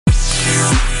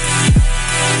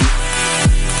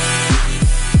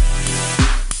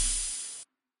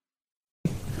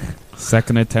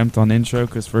second attempt on intro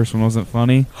because first one wasn't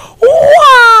funny.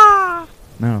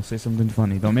 No, say something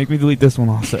funny. Don't make me delete this one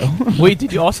also. Wait,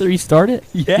 did you also restart it?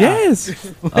 Yeah.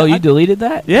 Yes. Oh, you deleted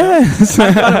that? Yes.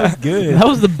 I thought it was good. That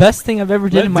was the best thing I've ever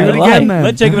did in my do it life. again, then.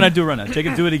 Let Jacob and I do a run now.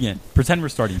 Jacob, do it again. Pretend we're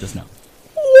starting just now.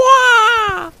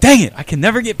 Dang it! I can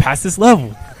never get past this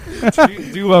level.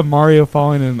 do Mario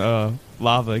falling in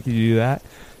lava. Can you do that?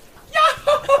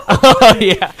 Oh,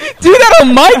 yeah. Do that on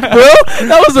mic, bro.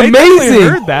 That was They definitely amazing.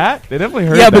 heard that. They definitely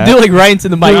heard Yeah, that. but do it like right into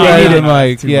the mic. Do it I right need in it. the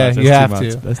mic. Too Yeah, much. you That's have too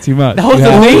much. to. That's too much. That was You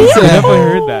have to. amazing. I definitely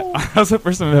heard that. That was the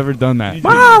first time I've ever done that.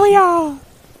 Mario. I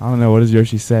don't know. What does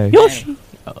Yoshi say? Yoshi.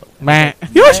 Man.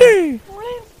 Yoshi.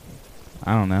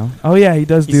 I don't know. Oh yeah, he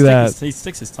does do that. He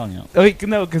sticks his tongue out. Oh,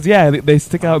 no, because they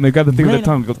stick out and they've got the thing with their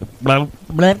tongue. Goes blah,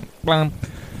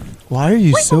 Why are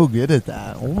you so good at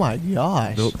that? Oh my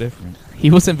gosh. built different. He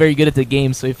wasn't very good at the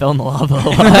game, so he fell in the lava.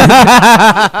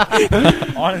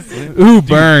 Honestly. Ooh,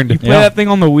 burned. You play that thing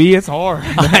on the Wii, it's hard.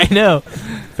 I know.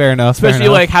 Fair enough. Especially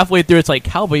like halfway through, it's like,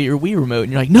 cowboy, your Wii remote.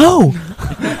 And you're like, no.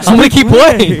 I'm going to keep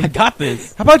playing. I got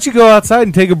this. How about you go outside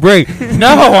and take a break? No,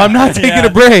 I'm not taking Yeah.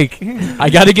 a break. I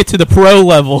got to get to the pro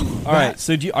level. All right.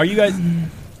 So are you guys?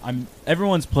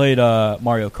 Everyone's played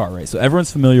Mario Kart, right? So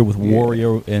everyone's familiar with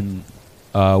Wario and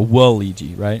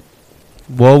Waluigi, right?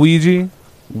 Waluigi?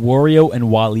 Wario and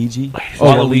Waluigi.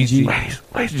 Waluigi.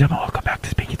 Ladies and gentlemen, welcome back to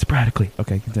Speaking Sporadically.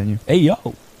 Okay, continue. Hey yo.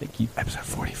 Thank you. Episode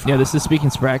 45. Yeah, this is Speaking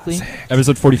Sporadically.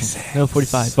 Episode 45. No,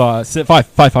 45.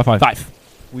 Five.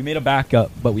 We made a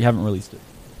backup, but we haven't released it.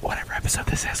 Whatever episode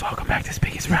this is, welcome back to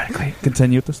Speaking Sporadically.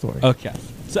 Continue with the story. Okay.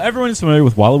 So everyone is familiar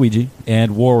with Waluigi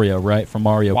and Wario, right? From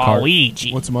Mario Kart.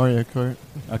 Waluigi. What's Mario Kart?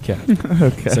 Okay.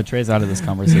 Okay. So Trey's out of this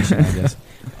conversation, I guess.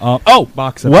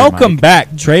 Box up Welcome your mic.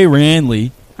 back, Trey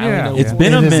Ranley. Yeah. It's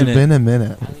been a It has minute. been a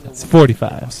minute. It's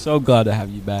 45. I'm so glad to have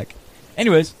you back.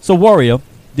 Anyways, so Wario.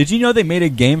 Did you know they made a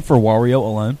game for Wario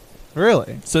alone?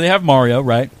 Really? So they have Mario,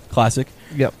 right? Classic.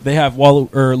 Yep. They have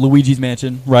Luigi's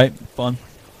Mansion, right? Fun.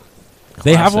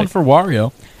 They have one for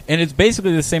Wario, and it's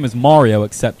basically the same as Mario,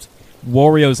 except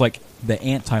Wario's like the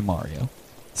anti-Mario.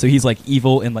 So he's like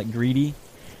evil and like greedy.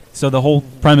 So the whole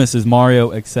premise is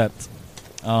Mario, except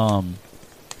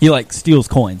he like steals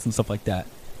coins and stuff like that.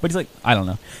 But he's like, I don't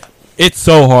know. It's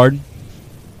so hard.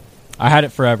 I had it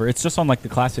forever. It's just on like the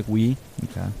classic Wii.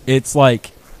 Okay. It's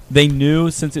like they knew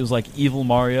since it was like evil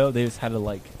Mario, they just had to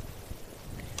like,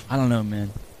 I don't know, man.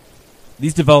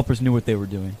 These developers knew what they were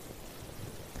doing.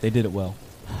 They did it well.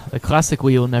 The classic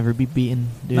Wii will never be beaten,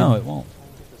 dude. No, it won't.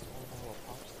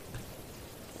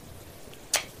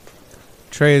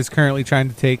 Trey is currently trying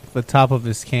to take the top of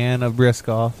his can of Brisk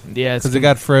off Yeah, it's because it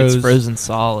got froze It's frozen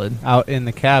solid. out in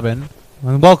the cabin.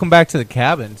 And welcome back to the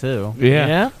cabin, too.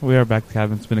 Yeah. We are back to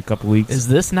cabin. It's been a couple weeks. Is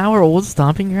this now our old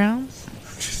stomping grounds?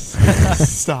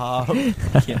 Stop. I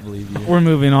can't believe you. We're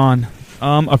moving on.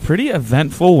 A pretty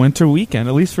eventful winter weekend,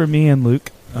 at least for me and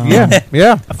Luke.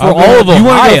 Yeah. For all of You want to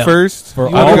Ohio. go first? For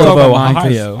You all wanna of go-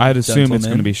 Ohio, I'd assume it's gentlemen.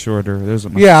 going to be shorter. There's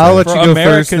not much Yeah, to I'll say. let For you go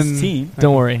America's first. And team.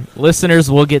 Don't worry. Listeners,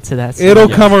 we'll get to that soon. it'll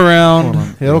Yeah. come around. Hold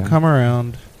on. It'll Yeah. come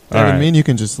around. That All would right. mean you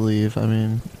can just leave. I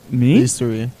mean, Me? these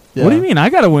three. Yeah. What do you mean? I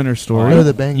got a winter story. Or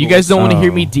the Bengals. You guys don't want to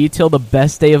hear me Oh. detail the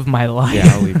best day of my life.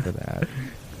 Yeah, I'll leave for that.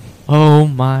 Oh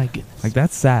my goodness. Like,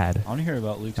 that's sad. I want to hear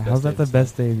about Luke's How's that the day.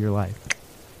 best day of your life?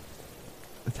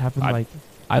 It's happened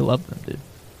I love them, dude.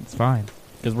 it's fine.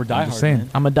 Because we're I'm just diehard, saying. man.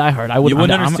 I'm a diehard. I would. You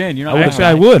wouldn't I'm- understand. You're not Actually, diehard.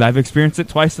 I would. I've experienced it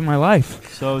twice in my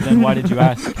life. So then why did you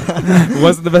ask? It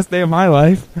wasn't the best day of my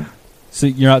life. So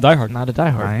you're not diehard. Not a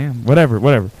diehard. I am. Whatever.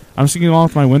 I'm just going on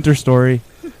with my winter story.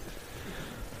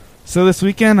 So this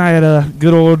weekend, I had a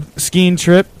good old skiing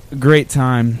trip. Great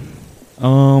time.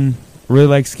 Really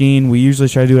like skiing. We usually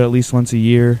try to do it at least once a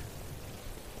year.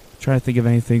 Trying to think of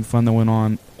anything fun that went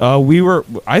on.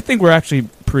 I think we're actually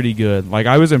pretty good. Like,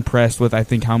 I was impressed with, I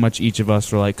think, how much each of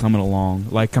us were, like, coming along.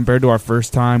 Like, compared to our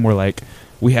first time, where, like,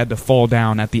 we had to fall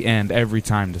down at the end every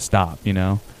time to stop, you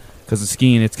know? Because the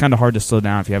skiing, it's kind of hard to slow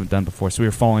down if you haven't done it before. So we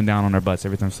were falling down on our butts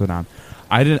every time we slow down.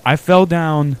 I fell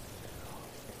down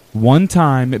one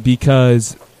time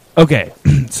because, okay,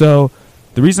 so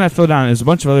the reason I fell down is a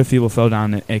bunch of other people fell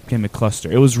down and it became a cluster.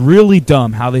 It was really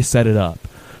dumb how they set it up.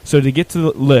 So to get to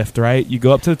the lift, right, you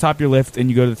go up to the top of your lift and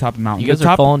you go to the top of the mountain. You guys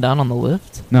are falling down on the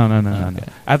lift? No. Okay.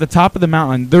 At the top of the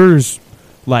mountain, there's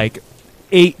like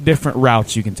 8 different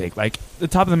routes you can take. Like the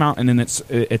top of the mountain, and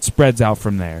it spreads out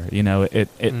from there. You know, it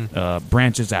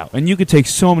branches out, and you could take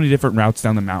so many different routes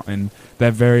down the mountain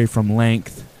that vary from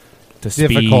length to speed.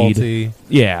 Difficulty.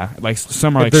 Yeah, like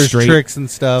some are But like there's straight. tricks and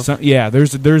stuff.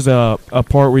 There's a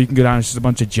part where you can go down. It's just a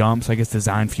bunch of jumps. I guess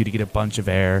designed for you to get a bunch of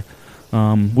air.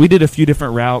 We did a few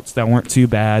different routes that weren't too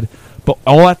bad, but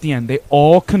all at the end, they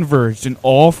all converged and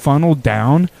all funneled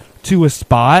down to a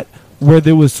spot where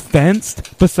there was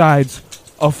fenced besides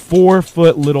a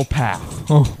 4-foot little path.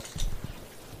 Oh.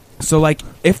 So, like,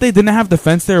 if they didn't have the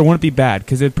fence there, it wouldn't be bad,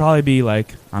 because it'd probably be,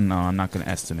 like, I'm not going to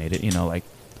estimate it, like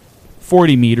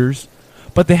 40 meters.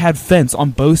 But they had fence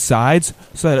on both sides,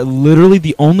 so that literally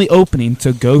the only opening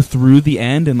to go through the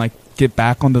end and, like, get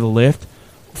back onto the lift,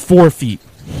 4 feet.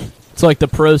 So like the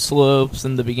pro slopes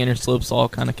and the beginner slopes all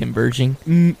kind of converging.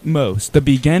 Most. The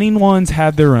beginning ones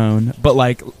had their own, but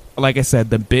like I said,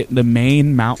 the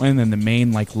main mountain and the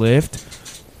main like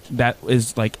lift, that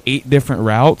is like 8 different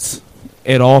routes.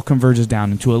 It all converges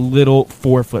down into a little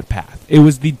 4-foot path. It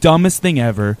was the dumbest thing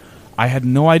ever. I had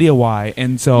no idea why,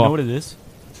 and so You know what it is?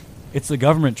 It's the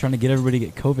government trying to get everybody to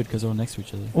get COVID because they're all next to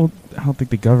each other. well, I don't think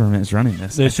the government is running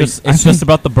this. It's just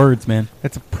about the birds, man.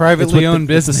 It's a privately owned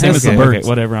it's the business. same as the Okay, birds. okay,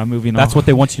 whatever. I'm moving on. That's what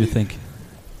they want you to think.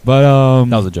 But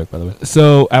That was a joke, by the way.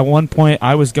 So at one point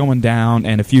I was going down,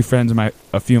 and a few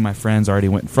of my friends already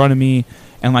went in front of me,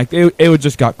 and like it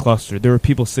just got clustered. There were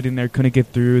people sitting there, couldn't get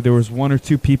through. There was 1 or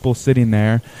 2 people sitting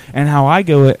there, and how I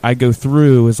go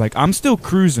through is like I'm still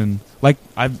cruising. Like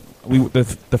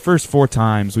the first 4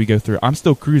 times we go through, I'm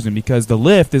still cruising because the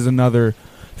lift is another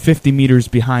 50 meters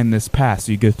behind this path.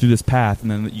 So you go through this path,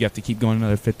 and then you have to keep going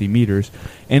another 50 meters,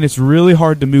 and it's really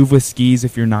hard to move with skis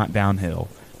if you're not downhill,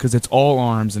 because it's all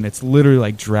arms, and it's literally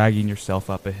like dragging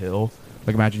yourself up a hill.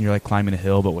 Like imagine you're like climbing a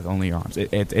hill, but with only your arms.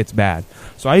 It's bad.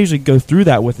 So I usually go through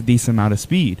that with a decent amount of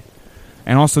speed.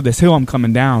 And also this hill I'm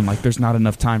coming down, like there's not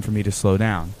enough time for me to slow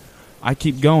down. I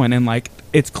keep going, and like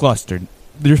it's clustered.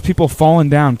 There's people falling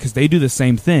down because they do the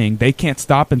same thing. They can't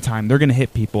stop in time. They're going to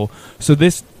hit people. So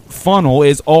this funnel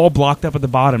is all blocked up at the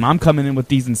bottom. I'm coming in with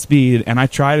decent speed, and I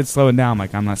tried slowing down.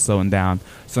 Like, I'm not slowing down.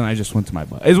 So then I just went to my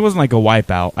butt. It wasn't like a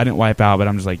wipeout. I didn't wipe out, but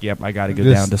I'm just like, yep, I got to go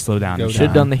Just down to slow down. go and Should have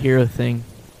down. done the hero thing.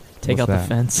 Take What's out that? the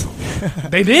fence.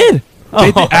 They did.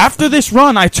 They did. After this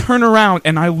run, I turned around,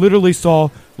 and I literally saw,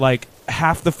 like,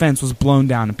 half the fence was blown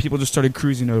down, and people just started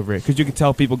cruising over it because you could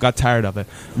tell people got tired of it.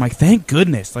 I'm like, thank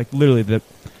goodness. Like, literally,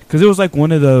 because it was like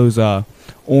one of those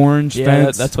orange Yeah,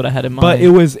 fence. that's what I had in mind. But it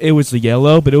was the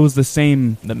yellow, but it was the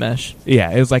same. the mesh.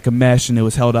 Yeah, it was like a mesh, and it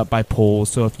was held up by poles.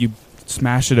 So if you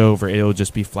smash it over, it'll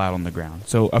just be flat on the ground.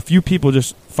 So a few people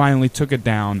just finally took it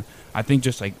down. I think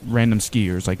just like random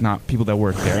skiers, like not people that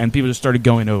work there, and people just started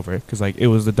going over it because like it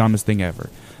was the dumbest thing ever.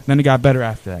 Then it got better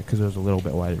after that because it was a little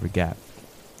bit wider of a gap.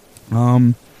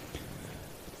 I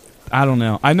don't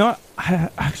know.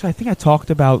 Actually, I think I talked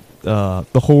about the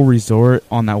whole resort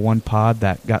on that one pod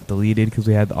that got deleted because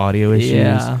we had the audio issues.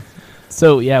 Yeah.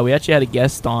 So yeah, we actually had a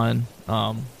guest on,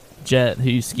 Jet, who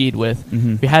you skied with.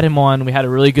 Mm-hmm. We had him on. We had a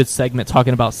really good segment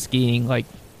talking about skiing, like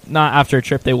not after a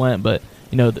trip they went, but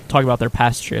talking about their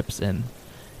past trips. And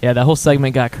yeah, that whole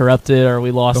segment got corrupted, or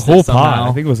we lost The whole it somehow. pod.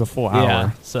 I think it was a full hour.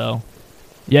 Yeah. So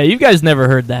yeah, you guys never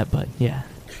heard that, but yeah.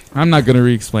 I'm not gonna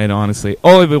re-explain it, honestly.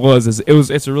 All of it was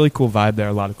it's a really cool vibe there,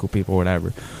 a lot of cool people,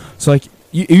 whatever. So like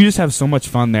you just have so much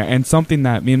fun there, and something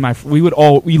that me and we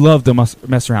love to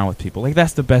mess around with people. Like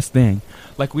that's the best thing.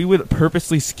 Like we would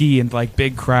purposely ski into like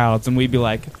big crowds, and we'd be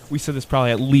like, we said this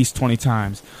probably at least 20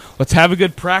 times. Let's have a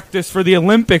good practice for the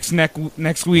Olympics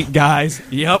next week, guys.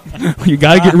 Yep, you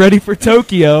gotta get ready for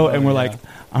Tokyo. And we're like,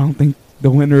 I don't think the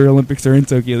Winter Olympics are in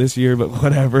Tokyo this year, but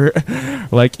whatever.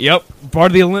 Like, yep,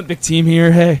 part of the Olympic team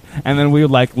here, hey. And then we would,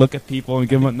 like, look at people and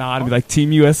give them a nod and be like,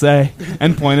 Team USA,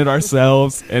 and point at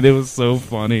ourselves. And it was so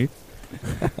funny.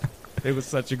 It was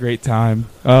such a great time.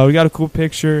 We got a cool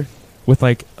picture with,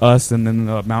 like, us and then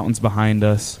the mountains behind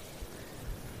us.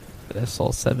 I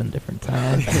saw 7 different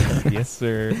times. Yes,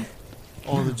 sir.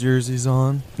 All the jerseys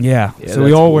on. Yeah, Yeah, so we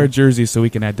that's all cool. wear jerseys so we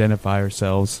can identify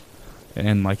ourselves.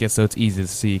 And like so it's easy to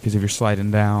see because if you're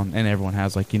sliding down and everyone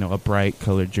has like a bright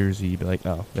colored jersey, you'd be like,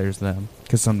 oh, there's them.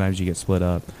 Because sometimes you get split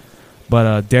up.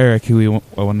 But Derek,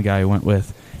 one guy who went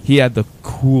with, he had the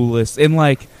coolest. And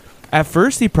like at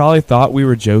first he probably thought we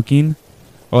were joking,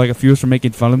 or like a few of us were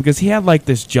making fun of him because he had like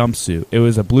this jumpsuit. It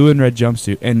was a blue and red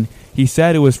jumpsuit, and he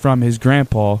said it was from his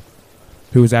grandpa,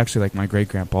 who was actually like my great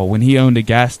grandpa. When he owned a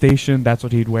gas station, that's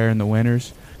what he'd wear in the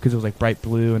winters. Because it was like bright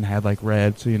blue and had like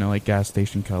red, so like gas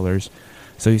station colors.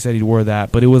 So he said he wore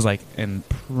that, but it was like in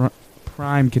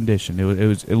prime condition.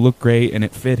 It looked great and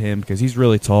it fit him because he's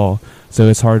really tall, so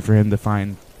it's hard for him to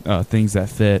find things that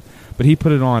fit. But he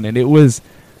put it on, and it was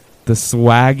the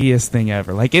swaggiest thing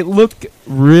ever. Like it looked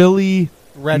really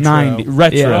retro,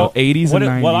 Yeah. 80s and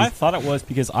 90s. What I thought it was,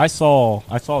 because I saw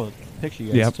the picture you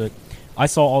guys Yep. took. I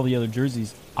saw all the other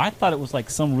jerseys. I thought it was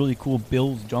like some really cool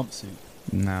Bills jumpsuit.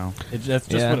 No, That's just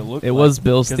what it looked like. It was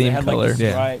Bill's 'Cause they theme had, color. Like, the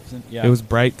Yeah. stripes and, it was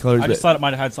bright colors. I just thought it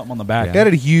might have had something on the back. Yeah. That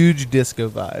had a huge disco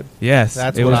vibe. Yes,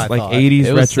 That's it what was I like thought. 80s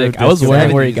It was retro. sick. I was disco.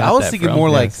 wondering where he 70s. got I was that thinking from. more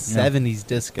like Yes. 70s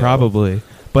disco. Probably.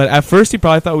 But at first, he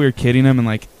probably thought we were kidding him and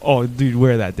like, oh, dude,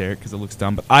 wear that, Derek, because it looks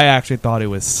dumb. But I actually thought it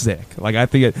was sick. Like, I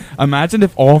think imagine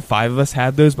if all 5 of us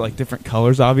had those, but like different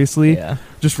colors, obviously, Yeah.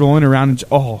 just rolling around and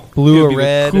Blue it would or be the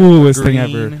red, coolest thing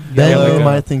green, ever. Then yellow. like you a-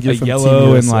 might think you're a from yellow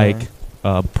Team and USA. like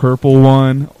a purple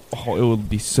one. Oh, it would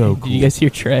be so cool. Did you guys hear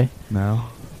Trey No.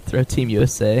 throw Team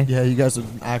USA? Yeah, you guys would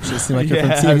actually seem like you're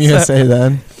Yeah, from Team it's- USA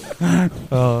then.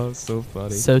 Oh, so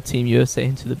funny. So Team USA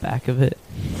into the back of it.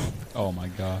 Oh my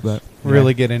gosh. But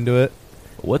Really get into it.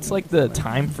 What's like the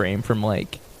time frame from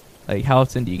like how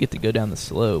often do you get to go down the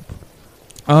slope?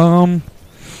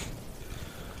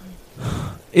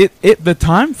 The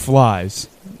time flies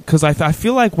because I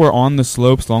feel like we're on the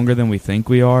slopes longer than we think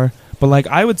we are. But like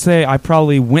I would say, I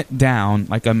probably went down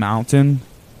like a mountain,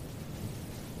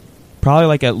 probably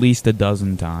like at least a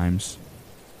dozen times,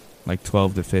 like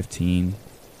 12 to 15.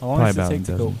 How long Probably does it about take a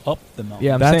to go dozen. up the mountain?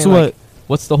 Yeah, I'm That's saying, what like,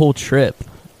 what's the whole trip?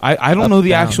 I don't Up, know the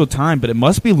down. actual time, but it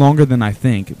must be longer than I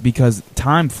think because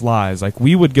time flies. Like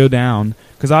we would go down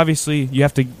because obviously you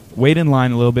have to wait in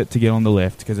line a little bit to get on the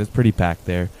lift because it's pretty packed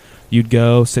there. You'd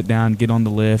go sit down, get on the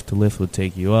lift. The lift would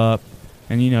take you up,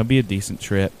 and be a decent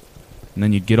trip. And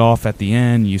then you'd get off at the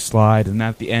end. You slide, and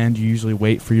at the end you usually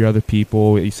wait for your other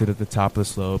people. You sit at the top of the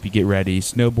slope. You get ready.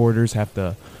 Snowboarders have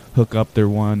to hook up their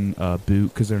one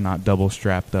boot because they're not double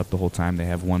strapped up the whole time. They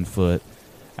have one foot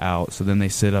out, so then they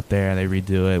sit up there, they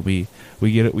redo it. We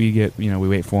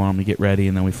wait for them, we get ready,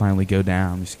 and then we finally go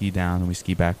down. We ski down, and we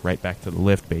ski back right back to the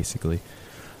lift, basically.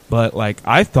 But like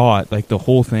I thought, like the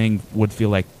whole thing would feel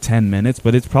like 10 minutes,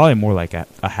 but it's probably more like a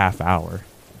half hour.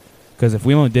 Because if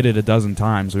we only did it a dozen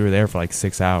times, we were there for like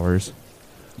 6 hours.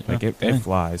 Like it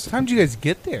flies. What time did you guys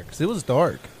get there? Because it was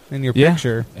dark in your Yeah.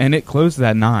 picture. And it closed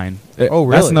at 9. Oh,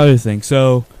 That's really? another thing.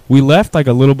 So we left like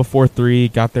a little before 3,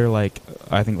 got there like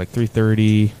I think like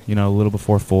 3:30, a little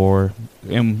before 4,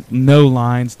 and no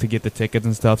lines to get the tickets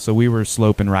and stuff. So we were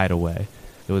sloping right away.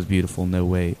 It was beautiful, no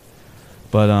wait.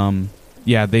 But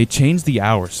yeah, they changed the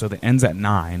hours, so it ends at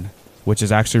 9, which is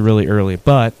actually really early.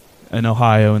 But in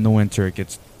Ohio in the winter, it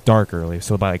gets dark early.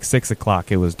 So by like 6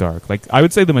 o'clock, it was dark. Like I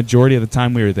would say the majority of the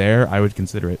time we were there, I would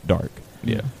consider it dark.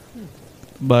 Yeah.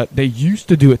 But they used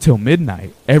to do it till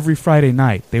midnight. Every Friday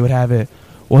night, they would have it.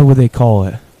 What would they call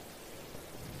it?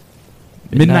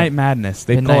 Midnight Madness.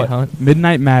 They call Midnight it Hunt?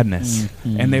 Midnight Madness.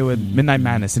 Mm-hmm. And they would Midnight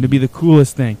Madness, and it'd be the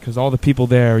coolest thing because all the people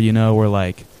there, were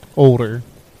like Older.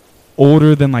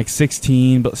 older than like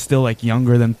 16, but still like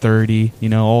younger than 30.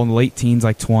 All in the late teens,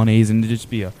 like 20s, and it'd just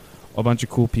be a bunch of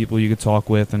cool people you could talk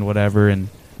with and whatever, and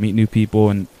meet new people.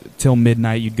 And till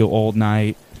midnight, you'd go all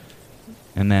night,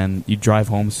 and then you'd drive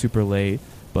home super late.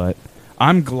 But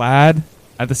I'm glad.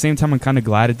 At the same time, I'm kind of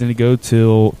glad it didn't go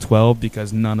till 12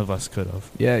 because none of us could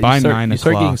have. Yeah, By you 9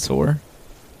 start getting o'clock. sore.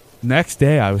 Next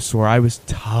day, I was sore. I was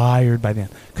tired by then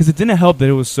because it didn't help that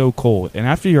it was so cold. And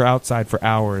after you're outside for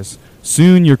hours,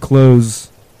 soon your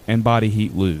clothes and body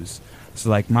heat lose.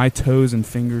 So like my toes and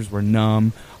fingers were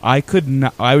numb. I could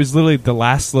not. I was literally the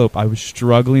last slope. I was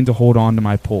struggling to hold on to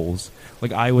my poles.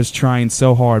 Like I was trying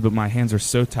so hard, but my hands were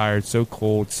so tired, so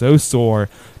cold, so sore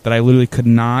that I literally could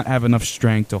not have enough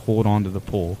strength to hold on to the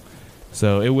pole.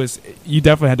 So it was. You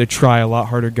definitely had to try a lot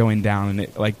harder going down, and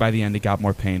it like by the end it got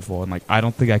more painful. And like I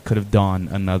don't think I could have done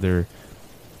another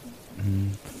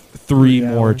 3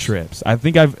 more hours. trips. I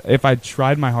think if I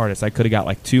tried my hardest, I could have got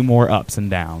like 2 more ups and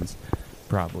downs,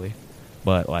 probably.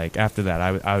 But like after that,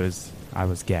 I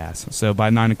was gas. So by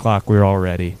 9 o'clock we were all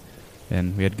ready,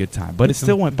 and we had a good time. But it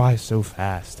still went by so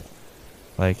fast.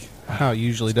 Like How it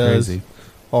usually it's does. crazy.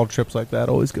 All trips like that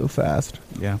always go fast.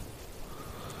 Yeah.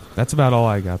 That's about all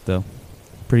I got though.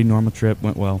 Pretty normal trip,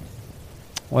 went well.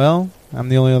 Well, I'm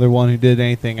the only other one who did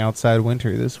anything outside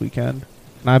winter this weekend.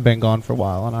 And I've been gone for a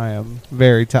while, and I am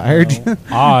very tired. Well,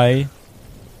 I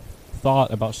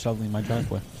thought about shoveling my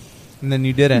driveway. And then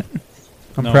you didn't.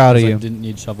 I'm No, proud of 'cause you. I didn't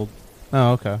need shoveled.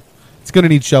 Oh, okay. It's going to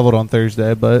need shoveled on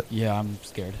Thursday, but Yeah, I'm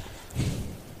scared.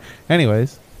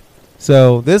 anyways.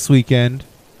 So this weekend,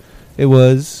 it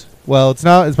was, well, it's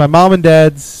my mom and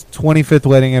dad's 25th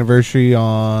wedding anniversary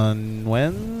on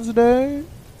Wednesday.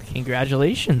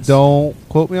 Congratulations. Don't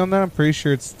quote me on that. I'm pretty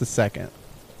sure it's the 2nd.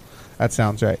 That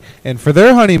sounds right. And for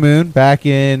their honeymoon back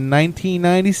in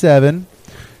 1997,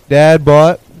 Dad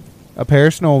bought a pair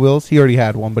of snow wheels. He already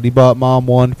had one, but he bought Mom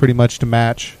one pretty much to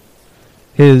match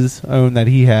his own that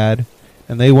he had.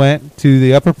 And they went to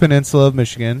the Upper Peninsula of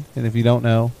Michigan. And if you don't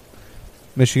know,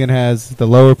 Michigan has the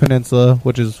Lower Peninsula,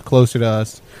 which is closer to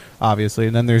us. obviously,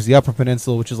 and then there's the Upper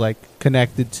Peninsula, which is like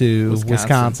connected to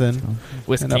Wisconsin.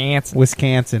 Wisconsin.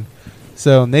 Wisconsin.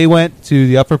 So they went to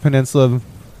the Upper Peninsula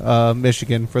of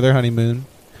Michigan for their honeymoon,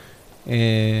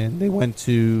 and they went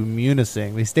to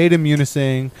Munising. They stayed in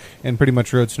Munising and pretty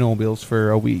much rode snowmobiles for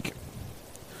a week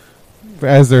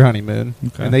as their honeymoon.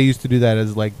 Okay. And they used to do that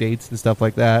as like dates and stuff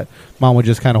like that. Mom would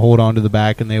just kind of hold on to the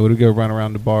back, and they would go run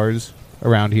around the bars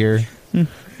around here.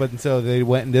 But so they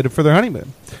went and did it for their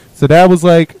honeymoon. So Dad was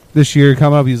like, this year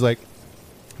coming up, he's like,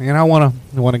 man, I want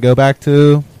to go back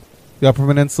to the Upper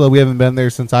Peninsula. We haven't been there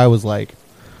since I was like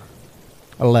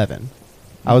 11.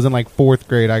 I was in like 4th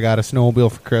grade. I got a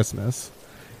snowmobile for Christmas.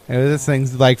 And this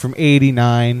thing's like from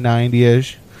 89,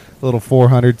 90-ish, a little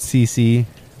 400cc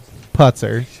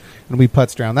putzer. And we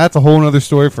putzed around. That's a whole nother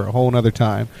story for a whole nother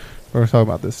time. We're talking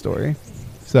about this story.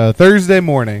 So Thursday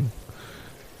morning,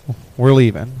 we're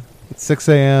leaving. It's 6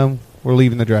 a.m. We're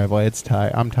leaving the driveway. It's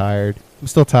I'm tired. I'm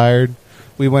still tired.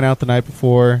 We went out the night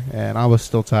before, and I was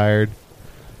still tired.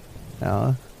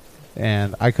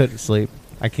 And I couldn't sleep.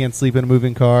 I can't sleep in a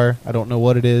moving car. I don't know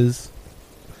what it is.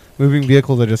 Moving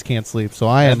vehicles, I just can't sleep. So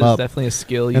I am That is up. definitely a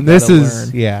skill you And gotta this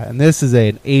is learn. and this is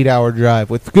an 8-hour drive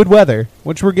with good weather,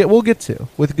 which we'll get to.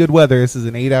 With good weather, this is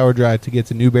an 8-hour drive to get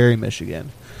to Newberry,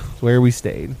 Michigan. It's where we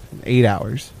stayed. 8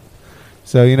 hours.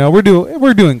 So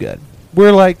we're doing good.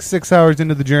 We're like 6 hours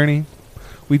into the journey.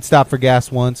 We'd stopped for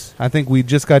gas once. I think we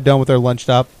just got done with our lunch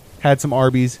stop, had some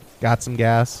Arby's, got some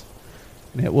gas,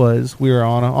 and we were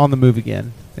on the move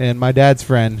again. And my dad's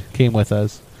friend came with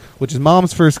us, which is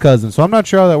Mom's first cousin. So I'm not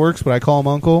sure how that works, but I call him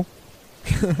Uncle.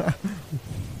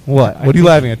 What? What are you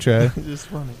laughing at, Trey? Just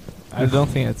funny. I don't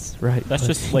think it's right. That's but-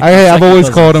 just like I've always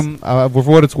second called cousins. him.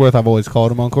 For what it's worth, I've always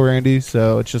called him Uncle Randy.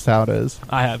 So it's just how it is.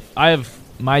 I have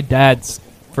my dad's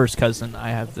first cousin. I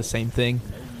have the same thing.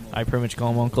 I pretty much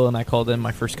call him uncle, and I call them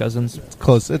my first cousins. It's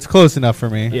close. It's close enough for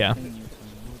me. Yeah.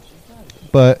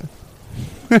 But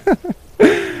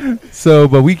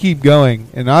but we keep going,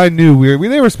 and I knew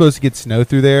they were supposed to get snow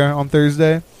through there on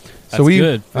Thursday. That's So we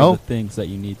good for oh the things that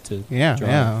you need to. yeah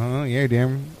drive. yeah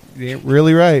damn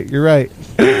really right. You're right.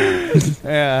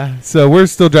 Yeah. So we're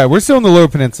still driving. We're still in the Lower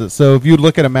Peninsula. So if you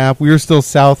look at a map, we are still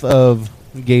south of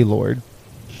Gaylord.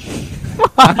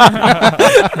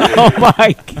 Oh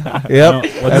my god. Yep.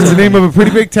 No, That's the name of a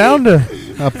pretty big town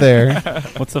up there.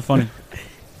 What's so funny?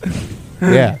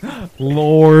 Yeah.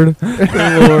 Lord. Go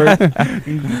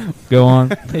on.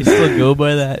 They still go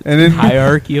by that And then-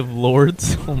 hierarchy of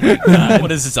lords. Oh my god.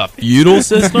 What is this, a feudal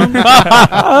system?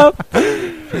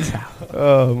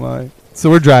 Oh my! So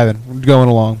we're driving, we're going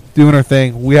along, doing our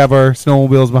thing. We have our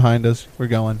snowmobiles behind us. We're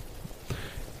going,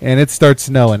 and it starts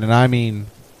snowing, and I mean,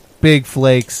 big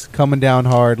flakes coming down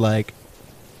hard, like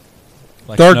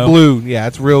dark snow? blue. Yeah,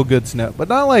 it's real good snow, but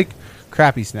not like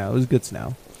crappy snow. It was good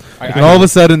snow. I And all of a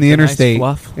sudden, the The nice interstate,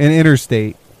 fluff.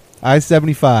 interstate,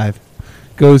 I-75,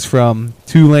 goes from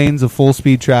 2 lanes of full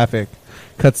speed traffic,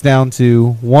 cuts down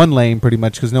to 1 lane pretty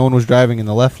much because no one was driving in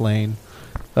the left lane,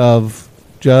 of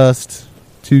just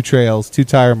 2 trails, 2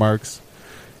 tire marks,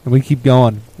 and we keep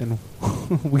going, and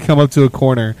we come up to a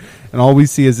corner, and all we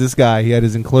see is this guy. He had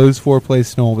his enclosed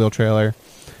 4-place snowmobile trailer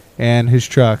and his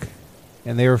truck,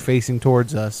 and they were facing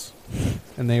towards us,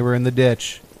 and they were in the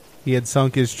ditch. He had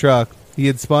sunk his truck. He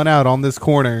had spun out on this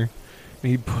corner,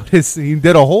 and he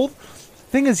did a whole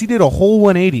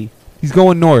 180. He's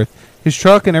going north. His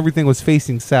truck and everything was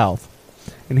facing south,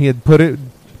 and he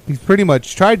pretty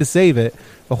much tried to save it.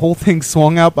 The whole thing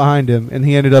swung out behind him, and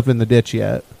he ended up in the ditch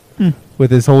with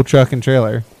his whole truck and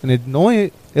trailer. And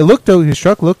his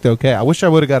truck looked okay. I wish I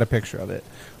would have got a picture of it,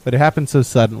 but it happened so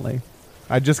suddenly.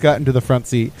 I just got into the front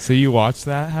seat. So you watched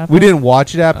that happen? We didn't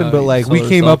watch it happen, Oh, but you like saw we the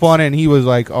came up results. on it, and he was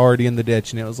like already in the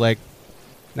ditch, and it was like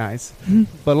nice.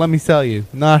 But let me tell you,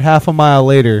 not half a mile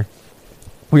later,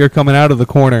 we were coming out of the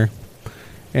corner,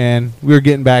 and we were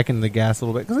getting back into the gas a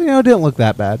little bit because it didn't look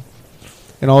that bad.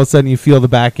 And all of a sudden, you feel the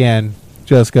back end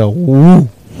just go woo,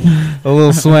 a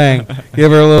little swing.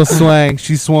 Give her a little swing.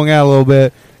 She swung out a little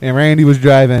bit, and Randy was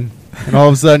driving, and all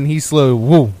of a sudden he slowed.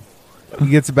 Woo! He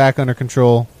gets it back under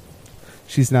control.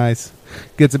 She's nice.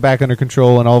 Gets it back under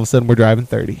control, and all of a sudden we're driving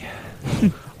 30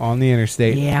 on the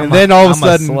interstate. And then all of a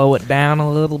sudden, slow it down a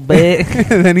little bit.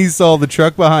 and then he saw the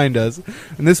truck behind us,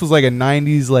 and this was like a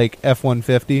 90s like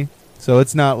F-150, so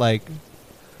it's not like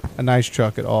a nice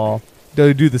truck at all.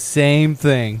 They do the same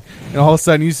thing, and all of a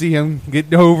sudden you see him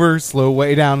get over, slow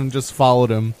way down, and just followed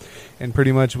him. And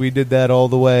pretty much we did that all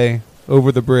the way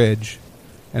over the bridge.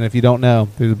 And if you don't know,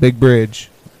 there's a big bridge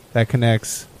that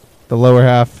connects the lower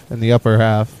half and the upper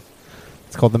half.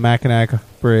 It's called the Mackinac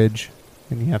Bridge,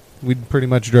 and we pretty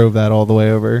much drove that all the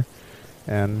way over.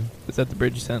 And Is that the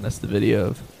bridge you sent us the video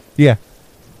of? Yeah.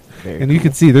 Very And you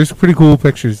can see there's pretty cool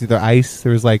pictures.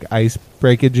 There was like ice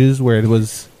breakages where it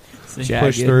was So Jagged.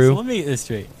 pushed through. So let me get this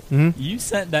straight. Mhm. You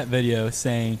sent that video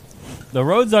saying the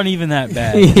roads aren't even that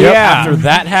bad. Yeah. After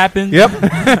that happened.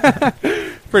 Yep.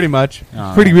 Pretty much.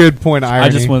 All Pretty right. good point of irony. I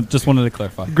just wanted to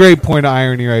clarify. Great point of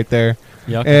irony right there.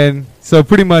 Yeah. Okay. And so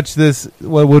pretty much this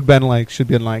what would have been like should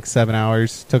been like 7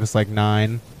 hours. Took us like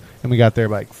 9, and we got there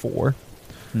by like 4.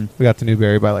 Hmm. We got to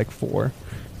Newberry by like 4,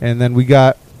 and then we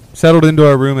got settled into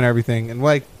our room and everything. And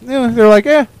like they're like,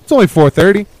 it's only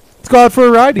 4:30. Let's go out for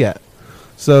a ride yet.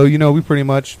 So we pretty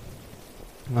much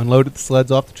unloaded the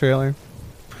sleds off the trailer,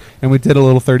 and we did a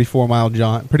little 34-mile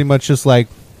jaunt. Pretty much just like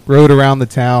rode around the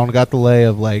town, got the lay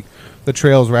of like the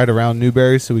trails right around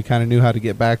Newberry, so we kind of knew how to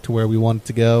get back to where we wanted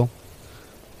to go.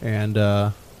 And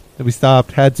then we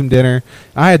stopped, had some dinner.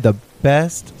 I had the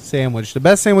best sandwich. The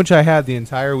best sandwich I had the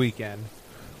entire weekend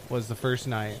was the first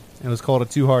night. It was called a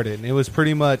Two-Hearted, and it was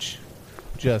pretty much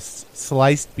just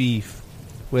sliced beef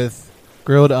with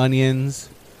grilled onions,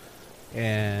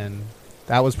 and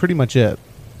that was pretty much it.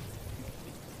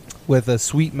 With a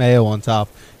sweet mayo on top.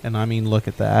 And I mean, look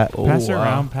at that. Oh, Pass it wow.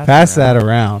 around. Pass that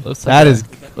around. Looks That like is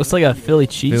Looks like a Philly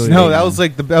cheese. Philly- no. That was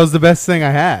like that was the best thing I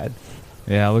had.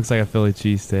 Yeah, it looks like a Philly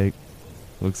cheesesteak.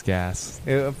 Looks gas.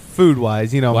 Food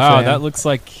wise, what I'm Wow, saying? that looks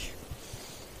like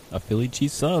a Philly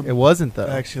cheese sub. It wasn't though. It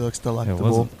actually looks delectable.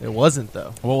 wasn't. It wasn't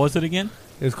though. What was it again?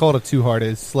 It was called a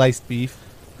Two-Hearted. Sliced beef.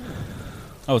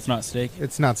 Oh, it's not steak.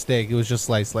 It's not steak. It was just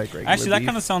sliced like regular Actually, that beef.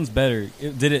 kind of sounds better.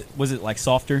 Was it like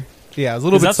softer? Yeah, it was a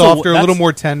little 'Cause bit that's the- softer, a little that's-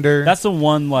 more tender. That's the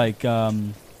one like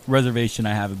reservation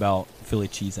I have about Philly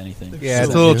cheese. Anything? yeah,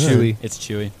 it's so a little good. chewy. It's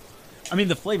chewy. I mean,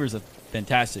 the flavors are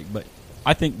fantastic, but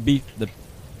I think beef the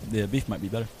beef might be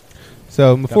better.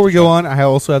 So before to we go try. on, I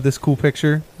also have this cool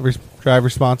picture. Drive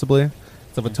responsibly.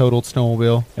 It's of a totaled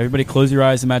snowmobile. Everybody, close your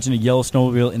eyes. Imagine a yellow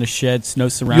snowmobile in a shed, snow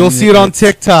surrounding. You'll see it on it's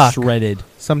TikTok Shredded.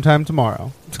 sometime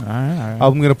tomorrow. All right.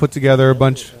 I'm gonna put together a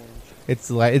bunch. It's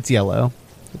yellow,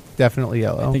 definitely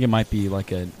yellow. I think it might be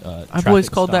like a. I've always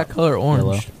traffic called stop. that color orange.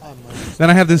 Yellow. Then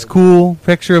I have this cool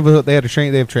picture of they have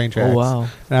train tracks. Oh wow! And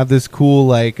I have this cool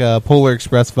like Polar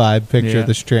Express vibe picture Yeah. of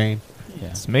this train.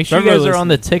 Yeah. So make sure you guys are on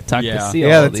the TikTok to see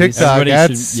Yeah, all the of these. TikTok Everybody at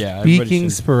should- yeah, everybody Speaking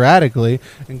should. Sporadically,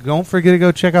 and don't forget to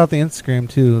go check out the Instagram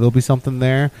too. There'll be something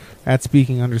there at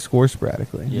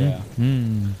Speaking_Sporadically. Yeah.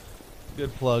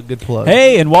 Good plug. Good plug.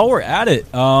 Hey, and while we're at it,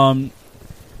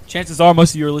 chances are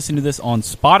most of you are listening to this on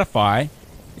Spotify.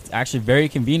 It's actually very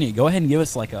convenient. Go ahead and give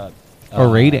us like a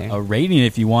rating. A rating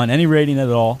if you want, any rating at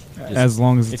all. Just As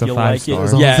long as if it's a you 5-star. like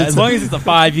As it. long Yeah, as it's as long as it's a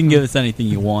 5, you can give us anything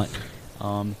you want.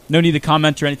 No need to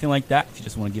comment or anything like that. If you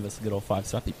just want to give us a good old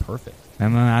 5-star, that'd be perfect.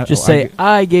 And then Just say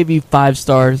I gave you 5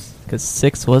 stars because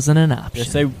 6 wasn't an option.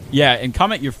 Just say and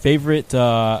comment your favorite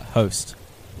host.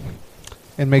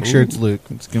 And make sure it's Luke.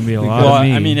 it's gonna be a lot Well, of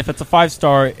me. I mean, if it's a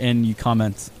 5-star and you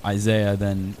comment Isaiah,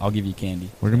 then I'll give you candy.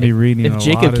 we're gonna be reading. If a lot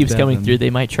Jacob of keeps coming Devin. through, they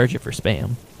might charge you for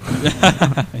spam.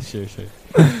 Sure.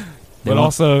 But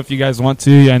also, if you guys want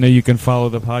to, I know you can follow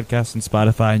the podcast on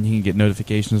Spotify, and you can get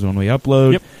notifications when we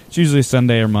upload. Yep. It's usually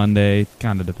Sunday or Monday.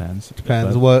 Kind of depends.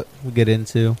 Depends But, what we get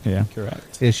into. Yeah.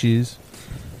 Correct. Issues.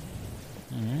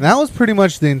 And that was pretty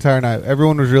much the entire night.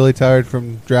 Everyone was really tired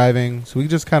from driving, so we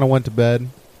just kind of went to bed.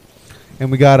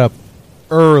 And we got up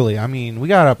early. I mean, we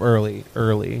got up early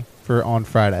for on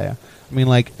Friday. I mean,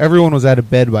 like everyone was out of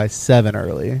bed by 7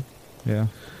 early. Yeah.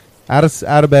 Out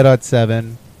of bed at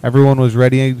 7. Everyone was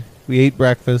ready. We ate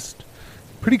breakfast.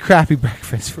 Pretty crappy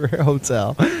breakfast for a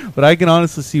hotel, but I can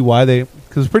honestly see why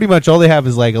because pretty much all they have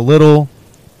is like a little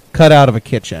cutout of a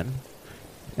kitchen,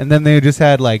 and then they just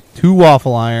had like 2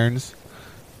 waffle irons.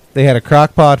 They had a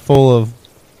crock pot full of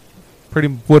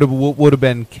would have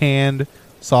been canned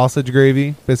sausage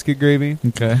gravy, biscuit gravy,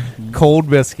 Okay. cold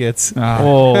biscuits.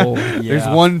 Oh, There's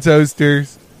 1 toaster,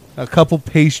 a couple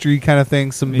pastry kind of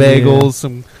things, some Yeah. bagels,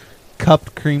 some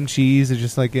cupped cream cheese. It's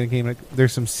just like it came.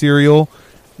 There's some cereal.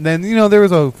 And then there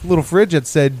was a little fridge that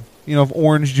said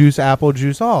orange juice, apple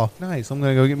juice. Oh, nice! I'm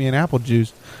gonna go get me an apple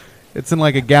juice. It's in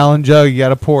like a gallon jug. You got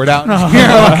to pour it out. Into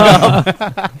your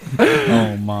cup.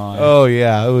 Oh my. Oh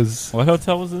yeah, it was What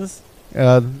hotel was this?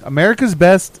 America's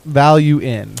Best Value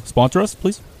Inn. Sponsor us,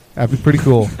 please. That'd be pretty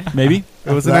cool. Maybe.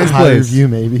 It was a That nice high place. review,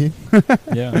 maybe.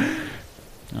 Yeah.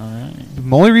 All right.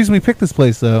 The only reason we picked this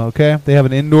place, though, okay, they have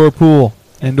an indoor pool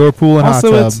and Also, hot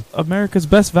tub. it's America's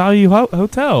best value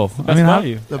hotel. Best I mean,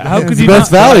 value. how It's could the you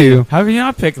best not value. How could you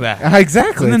not pick that?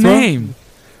 Exactly. It's in It's the what- name.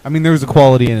 I mean, there was a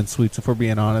Quality Inn and Suites, if we're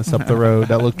being honest, up the road.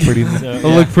 That looked pretty. So, It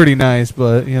looked pretty nice,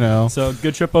 but So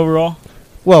good trip overall.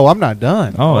 Well, I'm not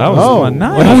done. Oh, that was one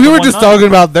night. Well, we were One just night. talking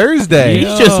about Thursday.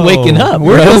 He's just waking up.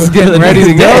 We're bro. just getting ready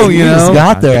to go, you You just know.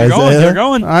 got there, They're going. Isaiah. They're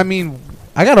going. I mean,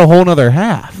 I got a whole nother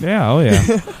half. Yeah, oh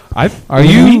yeah. Are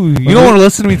you don't want to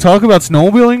listen to me talk about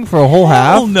snowmobiling for a whole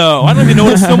Hell half? no. I don't even know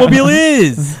what a snowmobile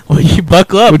is. Well, you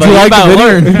buckle up. Would but you you're like about the to video?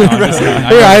 learn. No, I'm just kidding. Here,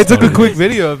 know I what a took a snowmobile quick is.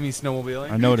 video of me snowmobiling.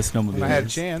 I know what a snowmobile When I had a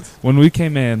is. chance. When we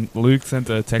came in, Luke sent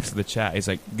a text to the chat. He's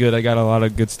like, "Good, I got a lot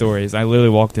of good stories." I literally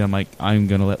walked in. I'm like, "I'm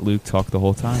gonna let Luke talk the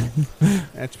whole time."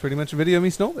 That's pretty much a video of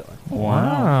me snowmobiling.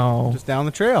 Wow. Just down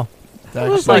the trail. That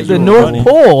looks actually like the you were North running.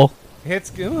 Pole.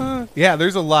 It's yeah,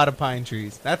 there's a lot of pine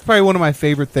trees. That's probably one of my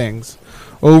favorite things.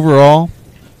 Overall,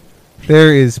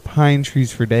 there is pine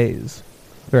trees for days.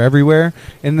 They're everywhere,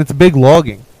 and it's big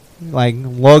logging. Like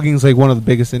logging's like one of the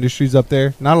biggest industries up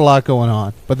there. Not a lot going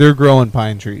on, but they're growing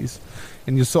pine trees.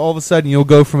 And you so all of a sudden you'll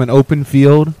go from an open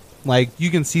field, like you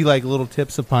can see like little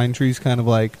tips of pine trees kind of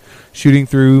like shooting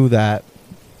through that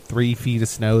 3 feet of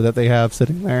snow that they have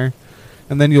sitting there.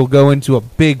 And then you'll go into a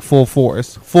big full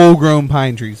forest, full-grown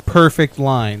pine trees, perfect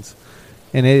lines,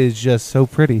 and it is just so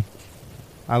pretty.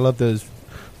 I love those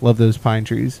pine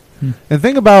trees. And the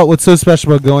thing about what's so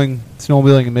special about going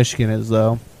snowmobiling in Michigan is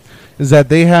that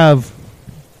they have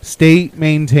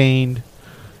state-maintained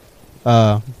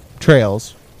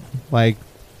trails. Like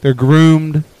they're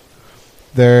groomed,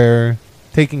 they're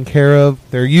taken care of.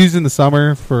 They're used in the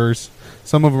summer for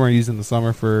some of them are used in the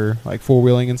summer for like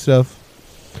four-wheeling and stuff.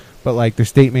 But like they're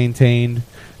state maintained.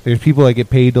 There's people that get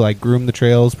paid to like groom the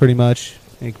trails pretty much.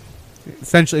 Like,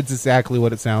 essentially it's exactly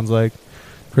what it sounds like.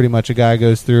 Pretty much a guy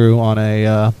goes through on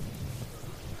a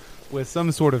with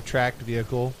some sort of tracked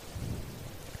vehicle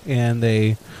and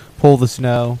they pull the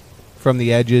snow from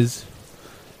the edges.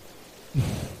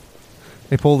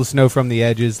 They pull the snow from the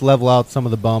edges, level out some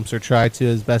of the bumps, or try to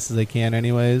as best as they can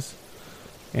anyways.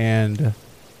 And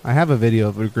I have a video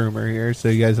of a groomer here so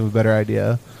you guys have a better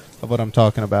idea of what I'm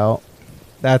talking about.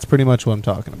 That's pretty much what I'm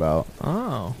talking about.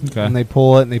 Oh. Okay. And they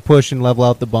pull it and they push and level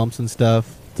out the bumps and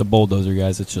stuff. It's a bulldozer,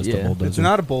 guys. It's just a Yeah. bulldozer. It's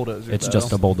not a bulldozer. It's though.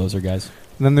 just a bulldozer, guys.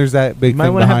 And then there's that big You might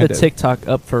thing want to have behind the it. TikTok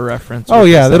up for reference. Oh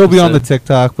with yeah, this that'll be on the episode.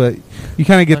 TikTok, but you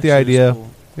kind of get That the shit is idea. cool.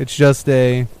 It's just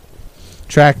a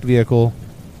tracked vehicle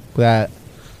that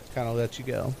kind of lets you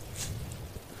go.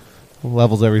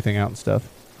 Levels everything out and stuff.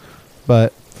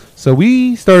 But so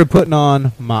we started putting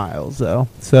on miles though.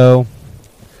 So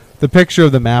the picture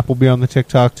of the map will be on the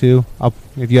TikTok too. If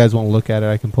you guys want to look at it,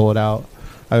 I can pull it out.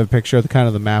 I have a picture of the kind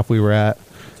of the map we were at.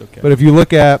 It's okay. But if you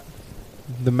look at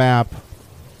the map,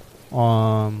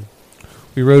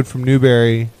 we rode from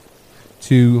Newberry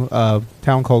to a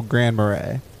town called Grand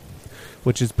Marais,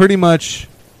 which is pretty much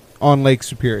on Lake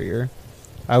Superior.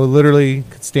 I would literally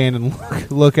could stand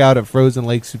and look out at frozen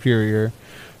Lake Superior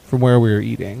from where we were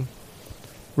eating.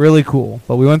 Really cool.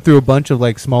 But we went through a bunch of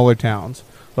like smaller towns.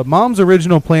 But Mom's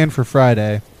original plan for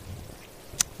Friday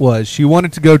was she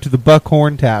wanted to go to the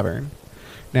Buckhorn Tavern.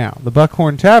 Now, the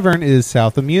Buckhorn Tavern is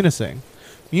south of Munising.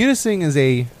 Munising is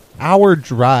a hour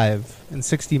drive and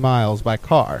 60 miles by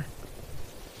car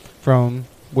from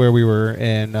where we were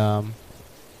in,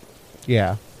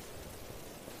 yeah.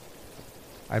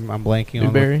 I'm blanking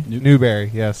Newberry? on Newberry,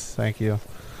 yes, thank you.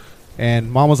 And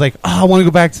Mom was like, I want to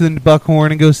go back to the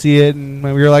Buckhorn and go see it. And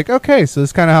we were like, okay, so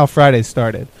that's kind of how Friday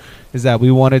started, is that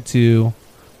we wanted to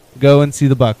go and see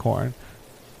the Buckhorn.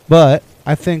 But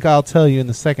I think I'll tell you in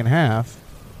the second half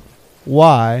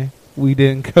why we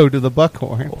didn't go to the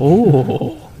Buckhorn.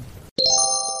 Oh.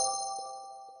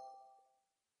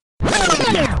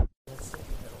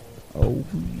 Oh,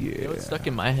 You know yeah. what's stuck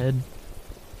in my head?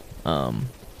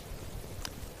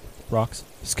 Rocks.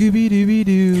 Scooby Dooby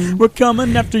Doo. We're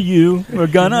coming after you. We're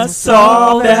gonna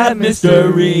solve that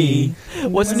mystery.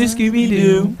 What's new Scooby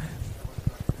Doo?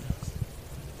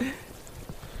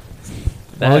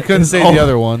 Well, I couldn't say the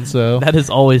other one, so. That is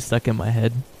always stuck in my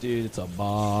head. Dude, it's a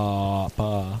bop.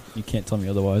 You can't tell me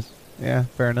otherwise. Yeah,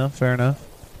 fair enough, fair enough.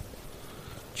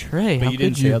 Trey, But how you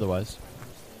didn't could say you? otherwise.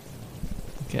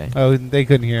 Okay. Oh, they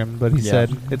couldn't hear him, but he Yeah.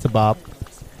 said it's a bop.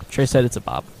 Trey said it's a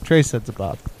bop. Trey said it's a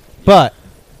bop. But,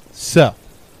 so,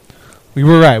 we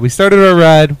were right. We started our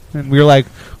ride, and we were like,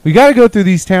 we got to go through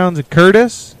these towns of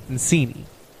Curtis and Seney.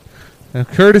 Now,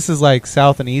 Curtis is like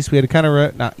south and east. We had to kind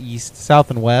of, not east, south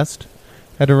and west.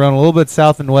 Had to run a little bit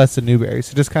south and west of Newberry.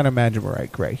 So just kind of imagine we're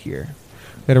like right here.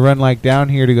 We had to run like down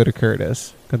here to go to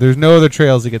Curtis. Because there's no other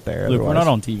trails to get there. Luke, we're otherwise.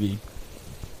 not on TV.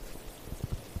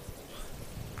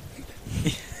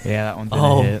 Yeah, that one didn't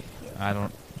Oh. hit. I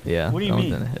don't. Yeah. What do you that one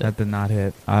mean? didn't hit. That did not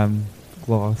hit. I'm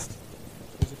lost.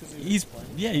 He's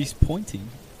pointing.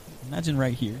 Imagine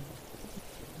right here.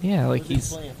 Yeah, like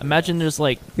he's. Imagine there's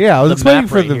like Yeah, I was the explaining map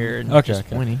for right the here and Okay, just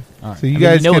okay. pointing. All right. so you I mean,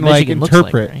 guys know can what like Michigan looks like,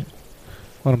 interpret right?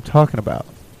 what I'm talking about.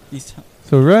 These-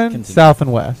 So we run Continue. south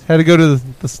and west. Had to go to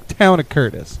the town of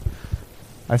Curtis.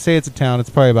 I say it's a town. It's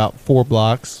probably about 4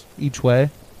 blocks each way.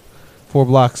 4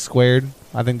 blocks squared.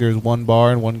 I think there's 1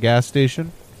 bar and 1 gas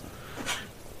station.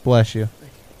 Bless you.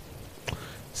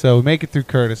 So we make it through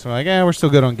Curtis. We're like, we're still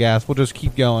good on gas. We'll just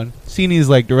keep going. Seney's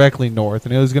like directly north,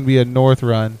 and it was going to be a north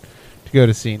run to go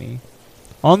to Seney.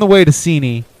 On the way to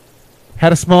Seney,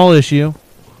 had a small issue.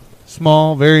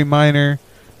 Small, very minor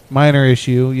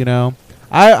issue, you know.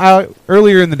 I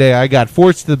earlier in the day, I got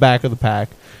forced to the back of the pack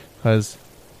because,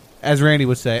 as Randy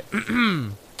would say,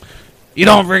 you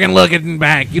don't freaking look in the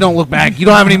back. You don't look back. You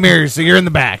don't have any mirrors, so you're in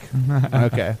the back.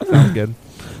 Okay, sounds good.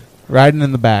 Riding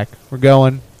in the back. We're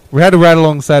going. We had to ride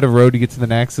along the side of the road to get to the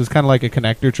next. It was kind of like a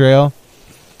connector trail.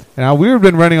 Now, we've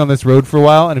been running on this road for a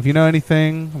while, and if you know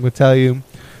anything, I'm going to tell you,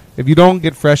 if you don't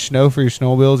get fresh snow for your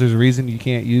snowmobiles, there's a reason you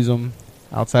can't use them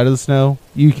outside of the snow.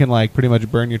 You can like pretty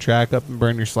much burn your track up and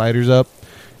burn your sliders up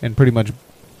and pretty much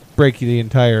break the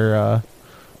entire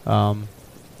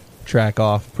track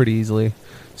off pretty easily.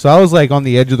 So I was like on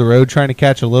the edge of the road trying to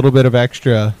catch a little bit of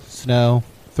extra snow,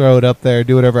 throw it up there,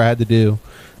 do whatever I had to do.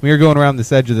 We were going around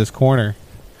this edge of this corner,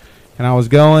 and I was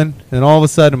going, and all of a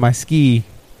sudden my ski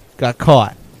got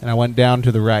caught, and I went down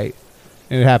to the right,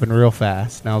 and it happened real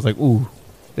fast. And I was like, ooh,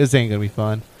 this ain't going to be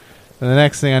fun. And the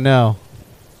next thing I know,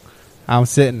 I'm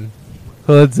sitting,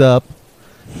 hoods up,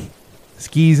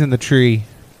 skis in the tree,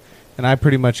 and I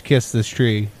pretty much kissed this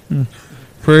tree.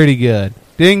 Pretty good.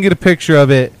 Didn't get a picture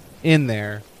of it in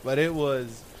there, but it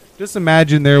was, just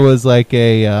imagine there was like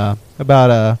probably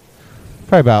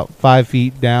about 5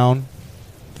 feet down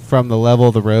from the level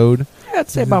of the road. Yeah, I'd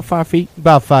say about 5 feet.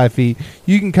 About 5 feet.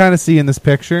 You can kind of see in this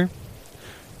picture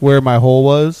where my hole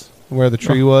was, where the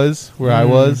tree was, where I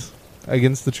was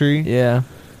against the tree. Yeah.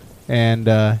 And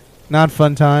not a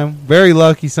fun time. Very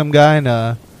lucky some guy in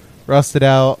a rusted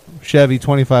out Chevy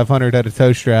 2500 had a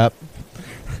tow strap.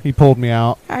 He pulled me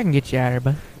out. I can get you out of here,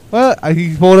 bud. Well,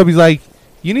 he pulled up. He's like,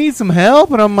 you need some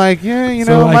help? And I'm like, yeah, you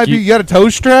So, know, it like, might be, you got a tow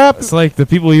strap? It's like the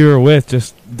people you were with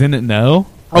just didn't know.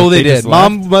 Oh, Like, they did. just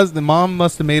left? The mom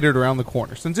must have made it around the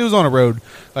corner. Since it was on a road,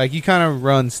 like, you kind of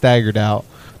run staggered out.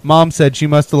 Mom said she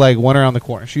must have, like, went around the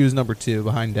corner. She was number 2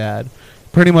 behind Dad.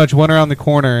 Pretty much went around the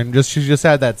corner and she just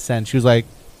had that sense. She was like,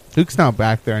 Luke's not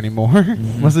back there anymore.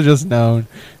 Must have just known.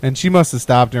 And she must have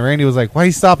stopped. And Randy was like, what are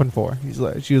you stopping for?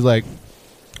 She was like,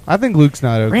 I think Luke's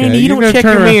not okay. Randy, you You're don't gonna check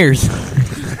turn your around." mirrors.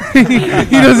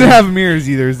 He doesn't have mirrors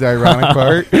either, is the ironic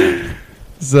part.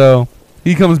 So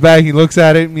he comes back, he looks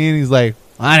at it, me, and he's like,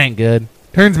 that ain't good.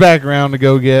 Turns back around to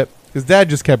go get, because Dad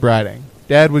just kept riding.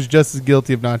 Dad was just as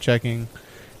guilty of not checking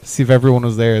to see if everyone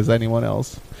was there as anyone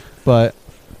else. But,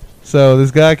 so this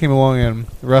guy came along and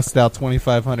rusted out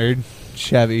 2500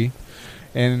 Chevy,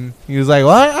 and he was like,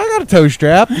 well, I got a tow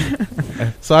strap.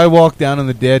 So I walked down in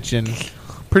the ditch and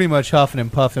pretty much huffing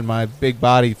and puffing my big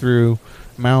body through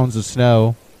mounds of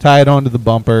snow, tie it onto the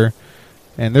bumper,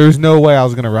 and there was no way I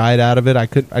was going to ride out of it.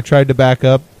 I tried to back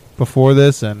up before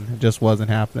this, and it just wasn't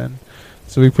happening.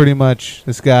 So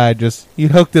this guy he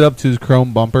hooked it up to his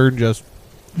chrome bumper and just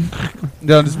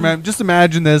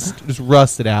imagine this, just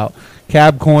rusted out.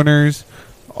 Cab corners,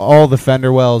 all the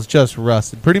fender wells just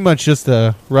rusted. Pretty much just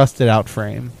a rusted out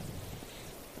frame.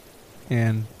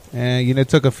 And it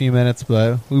took a few minutes,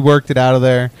 but we worked it out of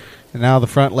there. And now the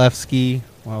front left ski,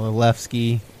 the left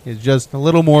ski is just a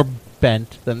little more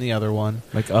bent than the other one.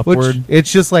 Like upward. Which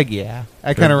it's just like, I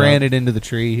kind of Built ran up. it into the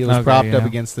tree. It was Okay, propped up yeah.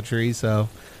 against the tree, so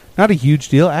not a huge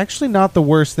deal. Actually, not the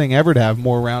worst thing ever to have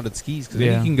more rounded skis, because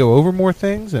Yeah. you can go over more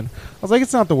things. And I was like,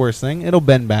 it's not the worst thing. It'll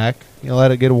bend back. You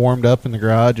let it get warmed up in the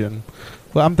garage, and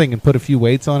well, I'm thinking put a few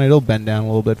weights on it. It'll bend down a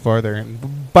little bit farther.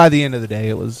 And by the end of the day,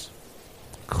 it was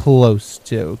close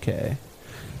to okay.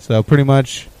 So pretty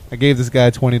much, I gave this guy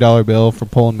a $20 bill for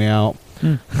pulling me out.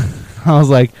 I was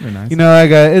like, Very nice. you know, I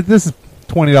got it, this is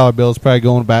 $20 bill is probably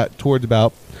going towards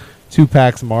about 2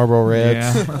 packs of Marlboro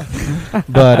Reds. Yeah.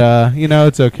 But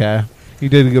it's okay. He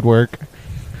did good work.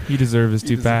 He deserves his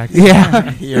 2 packs.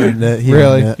 Yeah. He earned it.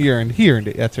 Really, he earned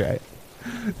it. That's right.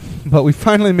 But we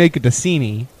finally make it to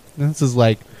Seney. This is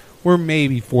like, we're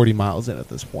maybe 40 miles in at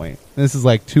this point. This is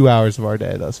like 2 hours of our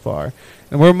day thus far.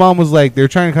 And where Mom was like, they're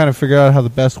trying to kind of figure out how the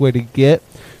best way to get,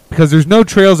 because there's no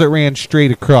trails that ran straight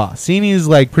across. Seney is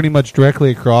like pretty much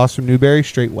directly across from Newberry,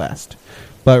 straight west.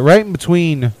 But right in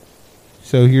between,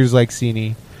 so here's like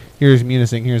Seney, here's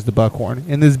Munising, here's the Buckhorn.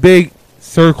 And this big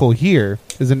circle here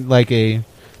isn't like a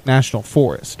national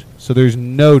forest. So there's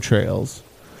no trails.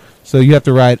 So you have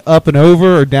to ride up and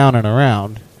over or down and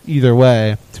around. either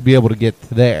way to be able to get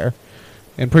to there.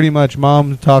 And pretty much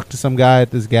Mom talked to some guy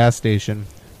at this gas station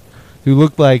who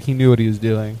looked like he knew what he was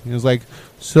doing. He was like,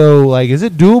 so, like, is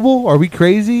it doable? Are we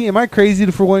crazy? Am I crazy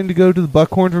for wanting to go to the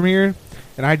Buckhorn from here?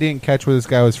 And I didn't catch where this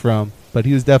guy was from, but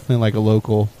he was definitely, like, a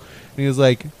local. And he was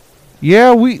like,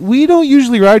 yeah, we don't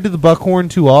usually ride to the Buckhorn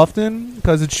too often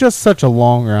because it's just such a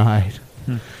long ride.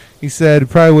 He said it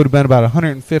probably would have been about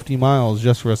 150 miles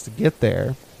just for us to get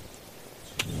there.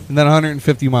 And then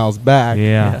 150 miles back.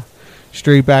 Yeah.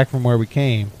 Straight back from where we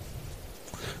came.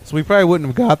 So we probably wouldn't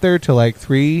have got there till like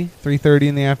 3:30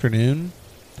 in the afternoon.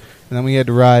 And then we had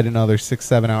to ride another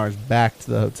 6-7 hours back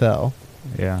to the hotel.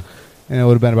 Yeah. And it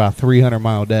would have been about a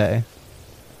 300-mile day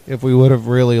if we would have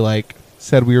really like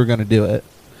said we were going to do it.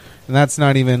 And that's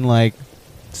not even like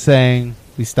saying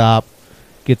we stop,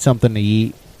 get something to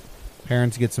eat,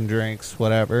 parents get some drinks,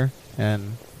 whatever.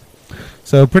 And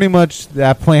so pretty much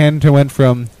that plan went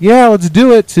from, yeah, let's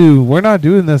do it, to we're not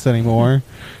doing this anymore.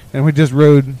 And we just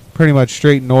rode pretty much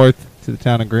straight north to the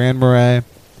town of Grand Marais.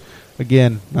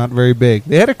 Again, not very big.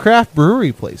 They had a craft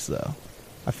brewery place, though.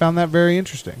 I found that very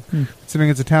interesting. Considering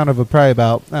it's a town of probably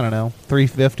about,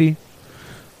 350.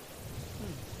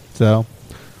 So,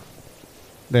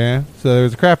 there. So there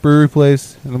was a craft brewery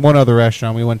place and one other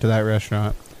restaurant. We went to that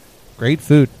restaurant. Great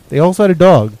food. They also had a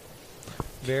dog.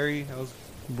 That was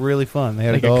really fun. They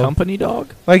had Like a dog. a company dog?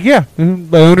 Like, yeah.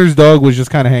 The owner's dog was just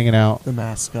kind of hanging out. The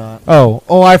mascot. Oh,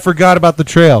 I forgot about the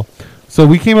trail. So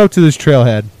we came up to this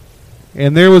trailhead,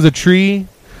 and there was a tree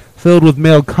filled with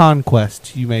male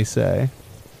conquest, you may say.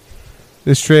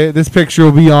 This picture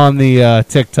will be on the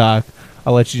TikTok.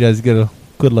 I'll let you guys get a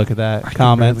good look at that. I can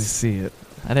Comments. barely see it.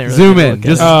 I didn't really Zoom get a in. look at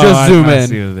Just- it. zoom I in.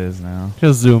 see what it is now.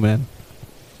 Just zoom in.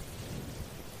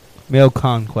 Male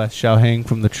conquest shall hang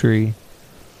from the tree.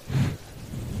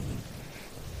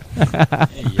 We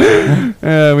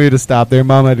had to stop there.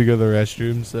 Mom had to go to the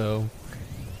restroom, so.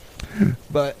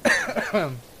 But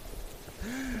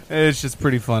it's just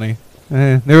pretty funny.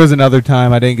 There was another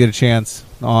time I didn't get a chance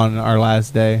on our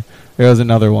last day. There was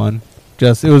another one.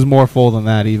 It was more full than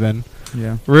that even.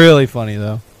 Yeah. Really funny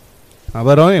though.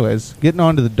 But anyways, getting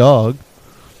on to the dog.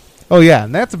 Oh yeah,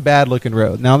 and that's a bad looking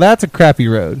road. Now that's a crappy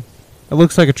road. It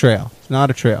looks like a trail. It's not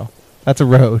a trail. That's a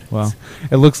road. Wow.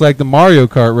 It looks like the Mario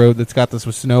Kart road that's got this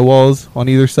with snow walls on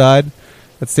either side.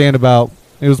 It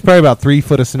was probably about 3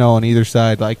 foot of snow on either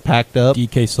side, like packed up.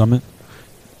 DK Summit.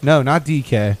 No, not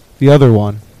DK. The other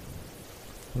one.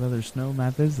 What other snow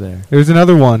map is there? There's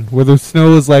another one where the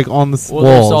snow is like on the Well,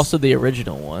 walls. there's also the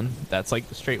original one. That's like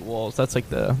the straight walls. That's like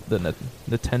the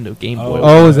Nintendo Game Boy.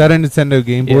 Oh, is that a Nintendo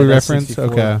Game Boy Yeah, that's reference?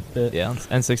 64 Okay. bit. Yeah,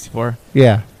 N64.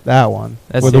 Yeah, that one.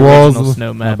 That's where the, the walls original was-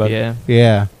 snow map. bad. Yeah.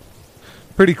 Yeah.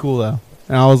 Pretty cool, though.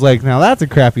 And I was like, now that's a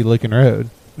crappy looking road.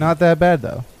 Not that bad,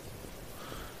 though.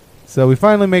 So we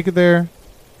finally make it there.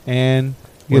 And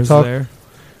Where's there?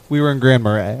 we were in Grand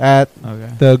Marais at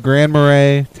Okay. the Grand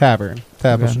Marais Tavern,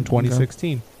 established in Okay.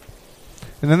 2016.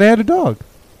 And then they had a dog.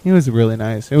 He was really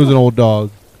nice. It was an old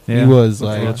dog. Yeah. He was Looks a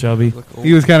like, little chubby.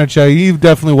 he was kind of chubby. He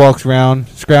definitely walks around,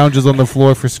 scrounges on the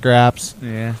floor for scraps.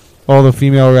 Yeah. All the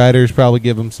female riders probably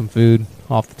give him some food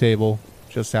off the table.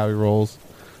 Just how he rolls.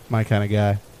 My kind of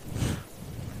guy.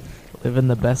 Living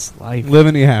the best life.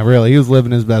 Yeah, really. He was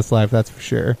living his best life, that's for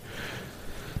sure.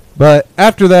 But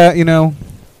after that,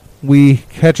 we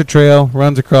catch a trail,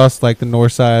 runs across like the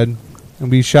north side,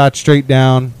 and we shot straight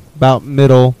down, about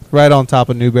middle, right on top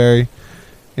of Newberry,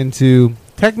 into,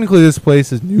 technically this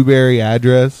place is Newberry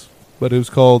address, but it was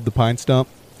called the Pine Stump.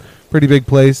 Pretty big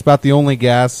place, about the only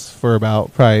gas for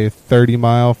about probably 40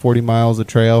 miles of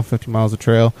trail, 50 miles of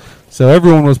trail. So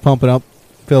everyone was pumping up,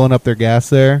 filling up their gas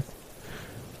there.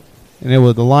 And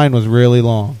the line was really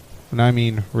long. And I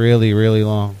mean really, really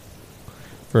long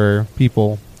for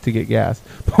people to get gas.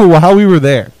 But while we were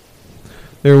there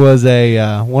was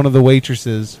one of the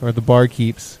waitresses, or the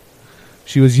barkeeps.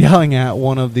 She was yelling at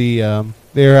one of the,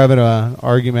 they were having an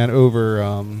argument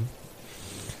over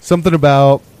something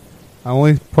about, the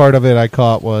only part of it I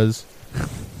caught was,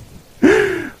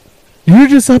 you're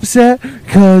just upset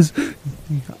because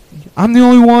I'm the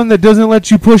only one that doesn't let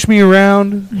you push me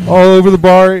around all over the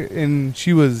bar. And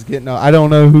she was I don't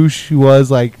know who she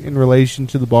was, like, in relation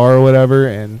to the bar or whatever.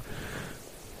 And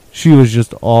she was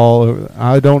just all over.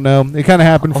 I don't know. It kind of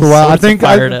happened for a while. I think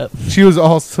fired up. she was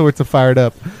all sorts of fired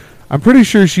up. I'm pretty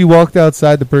sure she walked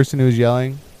outside the person who was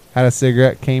yelling, had a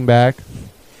cigarette, came back.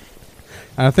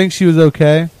 And I think she was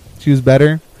okay. She was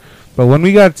better. But when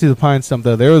we got to the Pine Stump,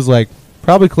 though, there was like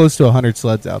probably close to 100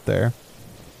 sleds out there.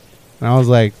 And I was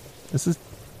like, this is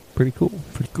pretty cool.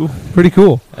 Pretty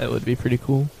cool. That would be pretty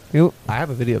cool. I have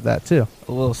a video of that, too.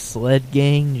 A little sled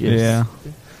gang. Just Yeah.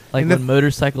 Like And when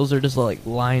motorcycles are just like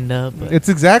lined up. But It's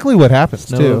exactly what happens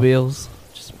too. snowmobiles.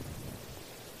 Just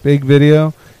Big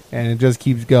video, and it just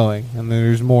keeps going, and then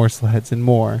there's more sleds and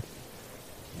more.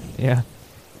 yeah.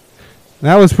 And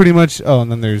that was pretty much. Oh,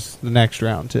 and then there's the next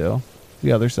round too,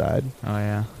 the other side, Oh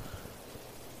yeah.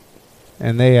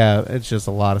 and they have. It's just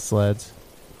a lot of sleds.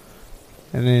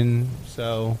 And then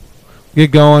so we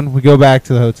get going. We go back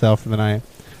to the hotel for the night,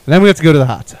 and then we have to go to the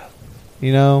hot tub.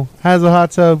 You know, has a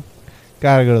hot tub.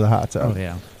 Gotta go to the hot tub. Oh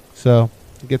yeah. So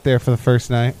get there for the first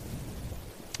night,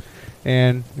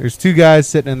 and there's two guys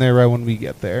sitting in there right when we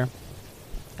get there.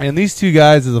 And these two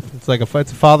guys it's a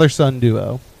father-son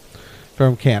duo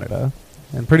from Canada,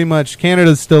 and pretty much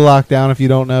Canada's still locked down if you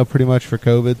don't know, pretty much for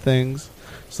COVID things.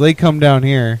 So they come down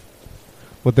here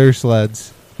with their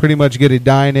sleds, pretty much get a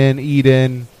dine in, eat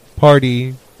in,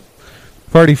 party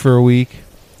for a week,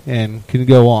 and can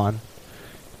go on.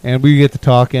 And we get to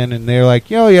talking, and they're like,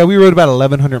 "Yo, yeah, we rode about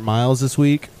 1,100 miles this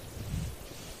week."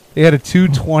 They had a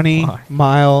 220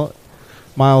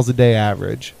 miles a day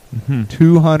average. Mm-hmm.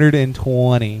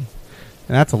 220, and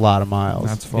that's a lot of miles.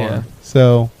 That's far. Yeah.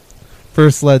 So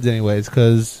for sleds anyways,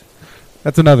 because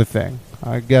that's another thing.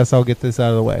 I guess I'll get this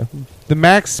out of the way. The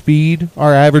max speed,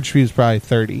 our average speed is probably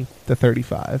 30 to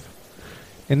 35.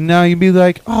 And now you'd be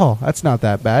like, oh, that's not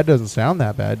that bad. Doesn't sound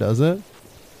that bad, does it?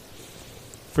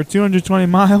 For 220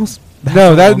 miles.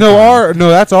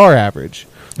 That's our average.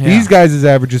 Yeah. These guys'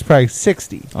 average is probably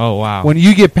 60. Oh wow. When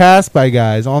you get passed by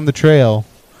guys on the trail,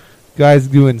 guys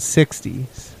doing 60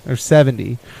 or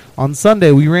 70. On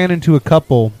Sunday, we ran into a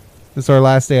couple. This is our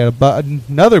last day at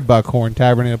another Buckhorn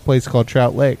Tavern in a place called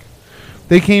Trout Lake.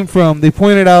 They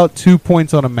pointed out 2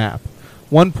 points on a map.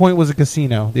 One point was a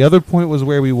casino. The other point was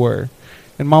where we were.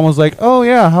 And Mom was like, oh,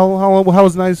 yeah, how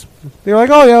was nice? They were like,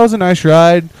 oh, yeah, it was a nice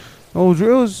ride. Oh, it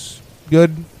was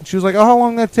good. She was like, oh, how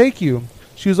long did that take you?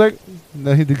 She was like,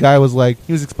 the guy was like,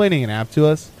 he was explaining an app to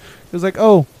us. He was like,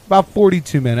 oh, about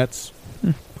 42 minutes.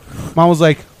 Mom was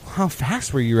like, how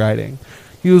fast were you riding?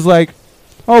 He was like,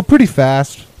 oh, pretty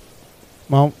fast.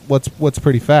 Mom, what's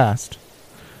pretty fast?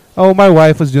 Oh, my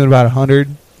wife was doing about 100.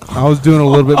 I was doing a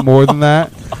little bit more than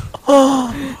that.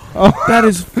 Oh, that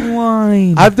is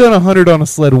flying. I've done 100 on a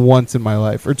sled once in my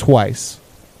life, or twice.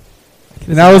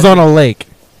 And that was on a lake.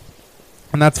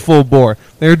 And that's full bore.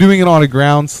 They were doing it on a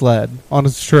ground sled, on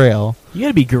a trail. You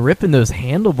gotta be gripping those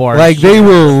handlebars. Like, they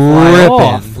were Fly ripping.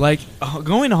 off. Like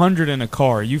going 100 in a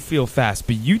car, you feel fast,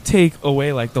 but you take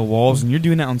away like the walls, and you're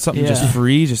doing that on something Yeah. just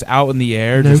free, just out in the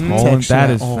air, No just rolling. protection That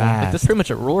at is all. Like, fast. that's pretty much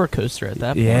a roller coaster at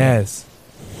that point. Yes.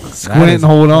 Squint and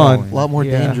hold on. A lot more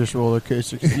Yeah. dangerous roller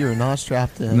coaster because you are not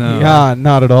strapped in. No. Yeah,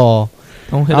 not at all.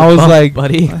 Don't hit I a was bump, like-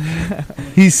 buddy.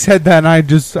 He said that,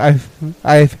 and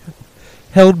I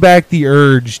held back the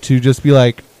urge to just be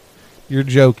like, you're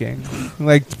joking.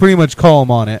 Like, to pretty much call him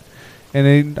on it.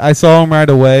 And I saw him right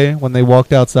away when they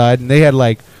walked outside, and they had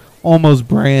like almost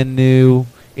brand new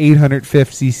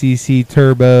 850cc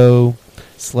turbo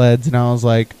sleds, and I was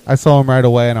like, I saw him right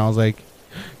away, and I was like,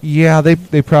 yeah,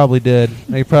 they probably did.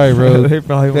 They probably rode.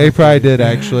 They They did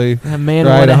actually. That man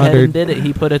Ride went ahead 100. and did it.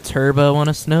 He put a turbo on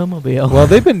a snowmobile. Well,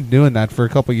 they've been doing that for a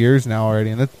couple years now already,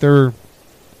 and they're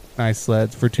nice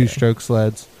sleds for two-stroke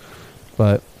sleds.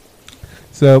 But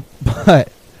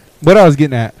what I was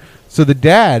getting at, so the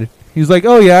dad, he was like,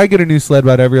 "Oh yeah, I get a new sled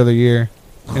about every other year,"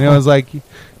 and it was like,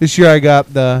 this year I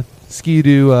got the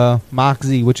Ski-Doo Mach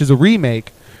Z, which is a remake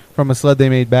from a sled they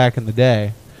made back in the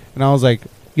day, and I was like,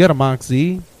 "You got a Mach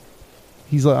Z?"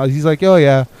 He's like, "Oh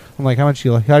yeah." I'm like, "How do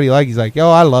you like?" He's like,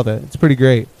 "Oh, I love it. It's pretty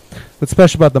great." What's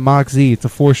special about the Mach Z? It's a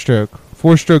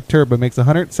four-stroke turbo, makes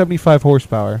 175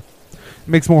 horsepower. It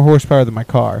makes more horsepower than my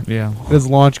car. Yeah. It has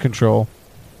launch control.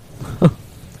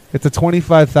 It's a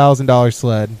 $25,000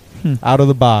 sled out of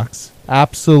the box.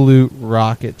 Absolute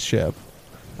rocket ship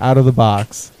out of the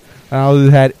box. And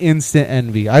I had instant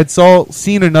envy. I'd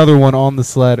seen another one on the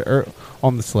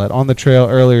trail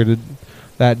earlier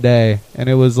that day, and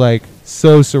it was like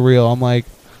so surreal. I'm like,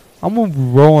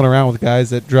 I'm rolling around with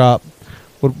guys that drop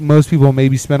what most people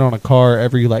maybe spend on a car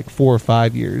every like 4 or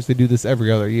 5 years. They do this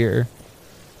every other year.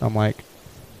 I'm like,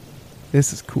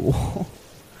 this is cool.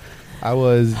 I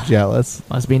was jealous.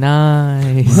 Must be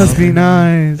nice. Must be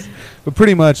nice. But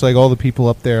pretty much like all the people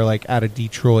up there like out of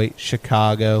Detroit,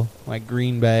 Chicago, like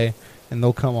Green Bay, and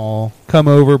they'll come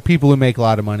over, people who make a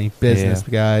lot of money, business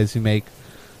guys who make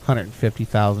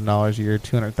 $150,000 a year,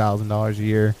 $200,000 a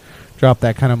year, drop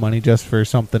that kind of money just for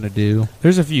something to do.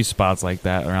 There's a few spots like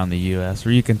that around the U.S.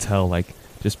 where you can tell, like,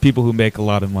 just people who make a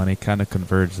lot of money kind of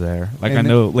converge there. Like, And I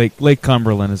know Lake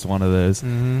Cumberland is one of those.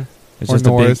 Mm-hmm. It's Or just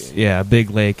Norris. a big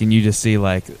lake, and you just see,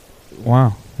 like,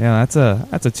 wow, Yeah, that's a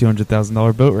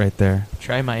 $200,000 boat right there.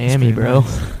 Try Miami, pretty bro.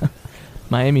 nice.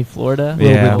 Miami, Florida. A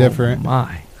little Yeah. bit different. Oh,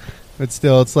 my. But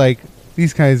still, it's like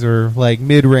these guys are like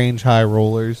mid-range high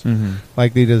rollers. Mm-hmm.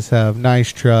 Like they just have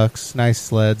nice trucks, nice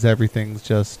sleds. Everything's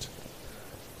just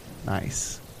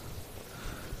nice.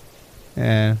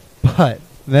 And but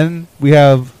then we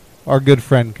have our good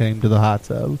friend came to the hot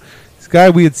tub. This guy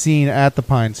we had seen at the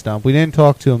Pine Stump. We didn't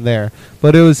talk to him there,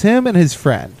 but it was him and his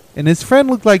friend. And his friend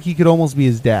looked like he could almost be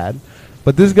his dad.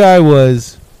 But this guy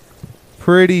was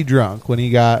pretty drunk when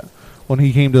he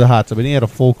came to the hot tub, and he had a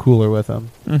full cooler with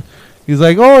him. Mm. He's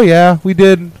like, "Oh yeah,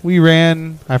 we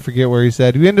ran. I forget where he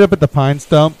said. We ended up at the Pine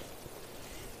Stump.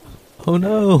 Oh,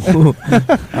 no.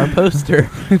 Our poster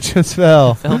It just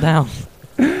fell. fell down.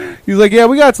 He's like, "Yeah,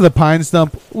 we got to the Pine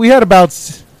Stump. I had about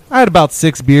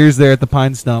 6 beers there at the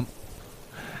Pine Stump."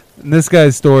 And this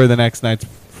guy's story the next night's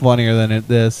funnier than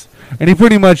this. And he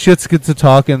pretty much gets to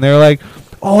talking. They're like,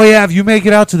 "Oh yeah, if you make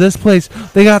it out to this place,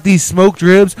 they got these smoked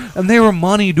ribs, and they were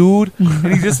money, dude." And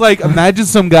he's just like, imagine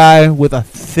some guy with a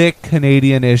thick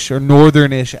Canadian-ish or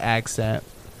Northern-ish accent,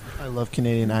 I love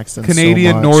Canadian accents.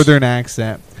 Canadian so much. Northern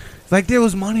accent. It's like, there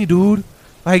was money, dude.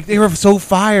 Like, they were so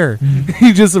fire.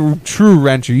 He's just a true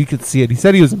wrencher. You could see it. He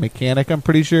said he was a mechanic, I'm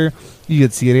pretty sure. You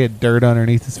could see it. He had dirt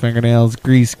underneath his fingernails,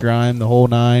 grease, grime, the whole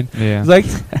nine. Yeah. He's like,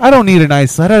 "I don't need a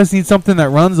nice sled. I just need something that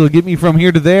runs. That'll get me from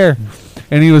here to there."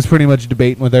 And he was pretty much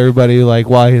debating with everybody, like,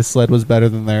 why his sled was better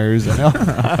than theirs. And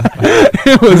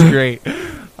it was great.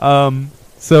 That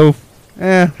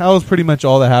was pretty much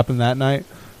all that happened that night.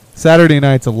 Saturday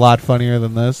night's a lot funnier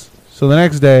than this. So the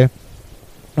next day,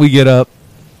 we get up,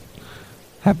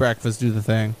 have breakfast, do the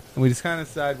thing, and we just kind of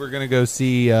decide we're gonna go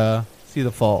see the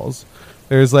falls.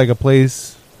 There's like a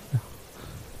place.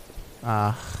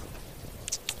 I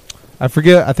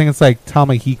forget. I think it's like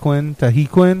Tahiquan,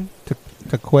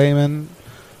 Taquaman,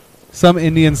 some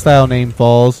Indian style name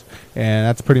falls, and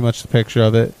that's pretty much the picture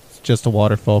of it. It's just a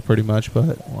waterfall, pretty much,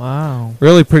 but Wow.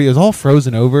 really pretty. It was all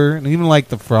frozen over, and even like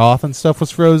the froth and stuff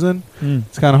was frozen. Mm.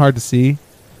 It's kind of hard to see.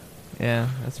 Yeah,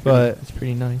 that's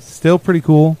pretty nice. Still pretty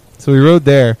cool. So we rode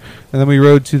there, and then we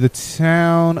rode to the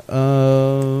town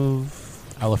of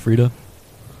Alafreda,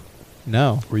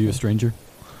 no. were you a stranger?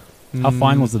 How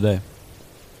fine was the day?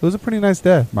 It was a pretty nice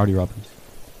day. Marty Robbins.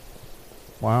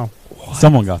 Wow.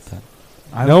 Someone got that.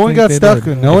 I No don't one think got they stuck.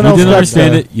 did. No If one you else didn't got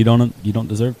understand stuck. it, you don't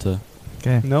deserve to.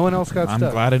 Okay. No one else got I'm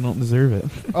stuck. glad I don't deserve it.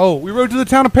 Oh, we rode to the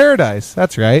town of Paradise.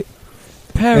 That's right.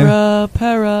 Paradise.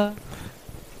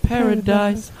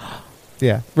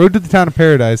 Yeah. Rode to the town of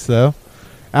Paradise, though.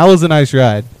 That was a nice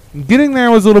ride. Getting there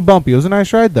was a little bumpy. It was a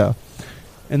nice ride, though.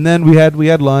 And then we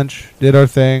had lunch, did our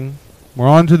thing. We're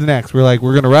on to the next. We're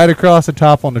going to ride across the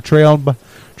top on the trail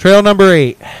number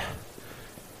 8.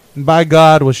 And by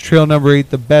God, was trail number 8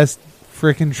 the best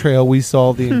freaking trail we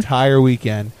saw the entire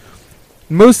weekend.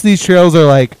 Most of these trails are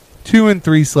like 2 and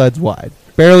 3 sleds wide.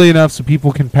 Barely enough so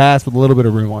people can pass with a little bit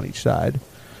of room on each side.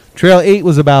 Trail 8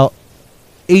 was about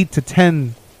 8 to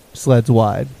 10 sleds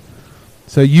wide.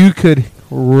 So you could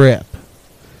rip.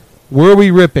 Were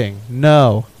we ripping?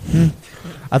 No.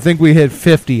 I think we hit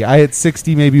 50. I hit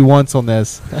 60 maybe once on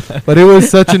this. But it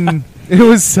was it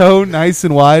was so nice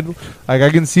and wide. Like, I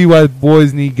can see why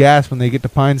boys need gas when they get to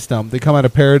Pine Stump. They come out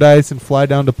of Paradise and fly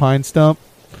down to Pine Stump.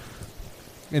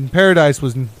 And Paradise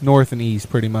was north and east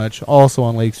pretty much, also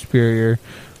on Lake Superior.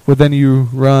 But then you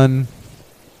run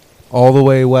all the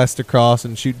way west across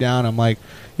and shoot down. I'm like,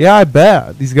 yeah, I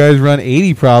bet. These guys run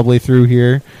 80 probably through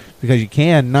here because you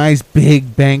can. Nice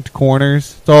big banked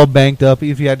corners. It's all banked up.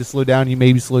 If you had to slow down, you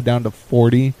maybe slow down to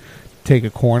 40, take a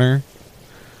corner.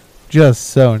 Just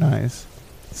so nice.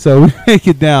 So we make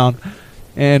it down,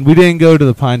 and we didn't go to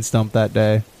the Pine Stump that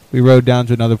day. We rode down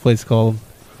to another place called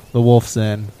the Wolf's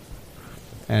Inn,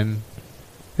 and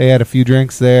they had a few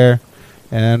drinks there,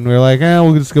 and we were like,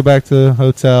 we'll just go back to the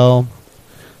hotel.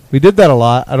 We did that a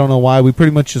lot. I don't know why. We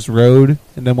pretty much just rode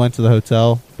and then went to the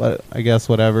hotel, but I guess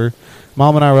whatever.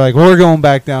 Mom and I were like, we're going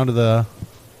back down to the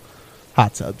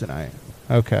hot tub tonight.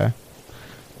 Okay.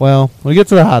 Well, we get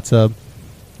to the hot tub,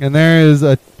 and there is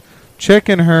a chick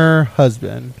and her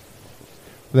husband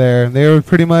there. They were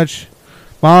pretty much,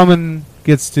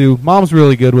 mom's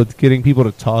really good with getting people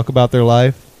to talk about their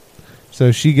life.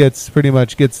 So she gets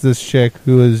this chick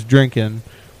who is drinking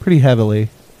pretty heavily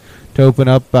to open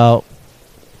up about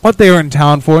what they were in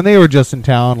town for. And they were just in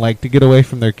town, like, to get away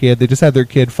from their kid. They just had their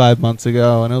kid 5 months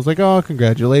ago. And I was like, oh,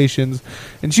 congratulations.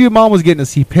 And mom was getting to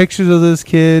see pictures of this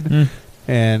kid.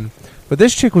 But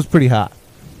this chick was pretty hot.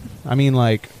 I mean,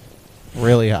 like,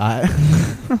 really hot.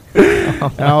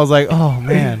 And I was like, oh,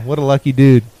 man, what a lucky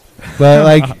dude. But,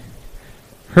 like,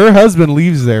 her husband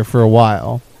leaves there for a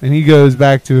while. And he goes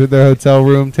back to their hotel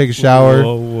room, take a shower.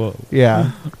 Whoa.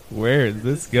 Yeah. Where is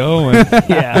this going?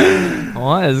 Yeah.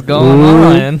 What is going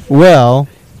on? Well,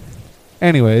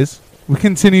 anyways, we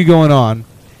continue going on.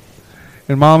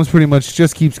 And Mom's pretty much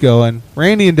just keeps going.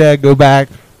 Randy and Dad go back,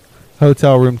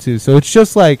 hotel room too. So it's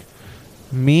just like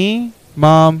me,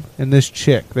 Mom, and this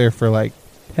chick there for like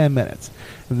 10 minutes.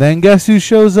 And then guess who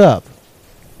shows up?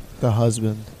 The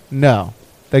husband. No.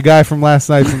 The guy from last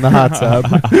night from the hot tub.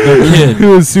 kid.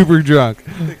 Who was super drunk.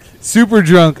 Super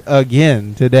drunk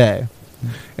again today.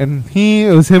 And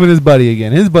it was him and his buddy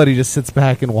again. His buddy just sits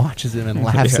back and watches him and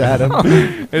laughs at him.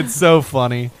 It's so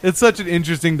funny. It's such an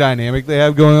interesting dynamic they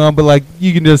have going on, but like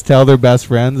you can just tell they're best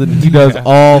friends, and he does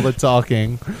all the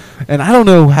talking. And I don't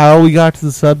know how we got to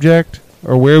the subject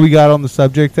or where we got on the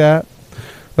subject at,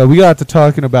 but we got to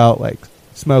talking about like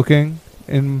smoking,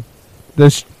 and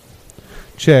this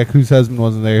chick whose husband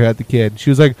wasn't there who had the kid,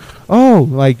 she was like,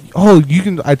 you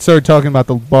can, I'd started talking about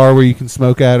the bar where you can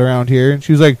smoke at around here, and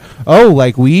she was like, oh,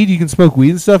 like weed, you can smoke weed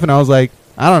and stuff, and I was like,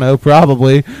 I don't know,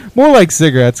 probably more like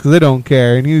cigarettes because they don't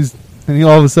care. And he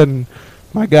all of a sudden,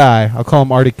 my guy, I'll call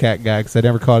him Arctic Cat guy because I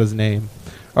never caught his name,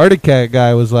 Arctic Cat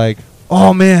guy was like,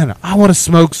 oh man, I want to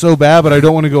smoke so bad but I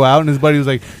don't want to go out, and his buddy was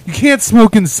like, you can't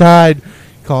smoke inside.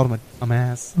 He called him a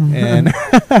ass. And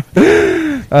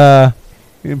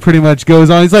it pretty much goes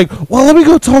on. He's like, well, let me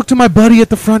go talk to my buddy at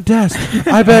the front desk.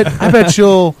 I bet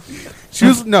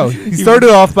he started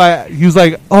off by, he was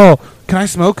like, oh, can I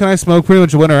smoke? Pretty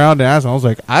much went around and asked him. I was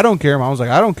like, I don't care. Mom was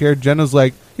like, I don't care. Jenna's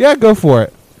like, yeah, go for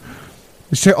it.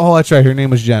 Oh, that's right. Her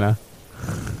name was Jenna.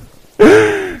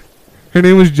 Her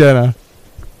name was Jenna.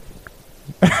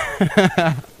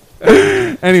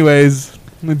 Anyways,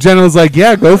 Jenna was like,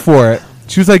 yeah, go for it.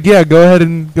 She was like, yeah, go ahead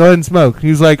and smoke.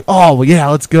 He was like, oh, well, yeah,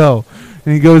 let's go.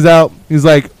 And he goes out. He's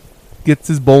like, gets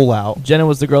his bowl out. Jenna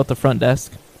was the girl at the front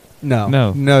desk.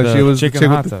 No, she was chick the in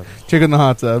the hot tub. chick in the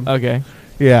hot tub. Okay.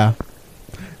 Yeah.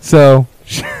 So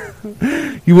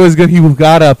he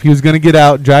got up. He was gonna get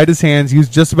out, dried his hands. He was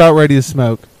just about ready to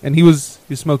smoke, and he was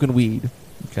smoking weed.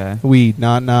 Okay. Weed,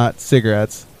 not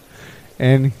cigarettes.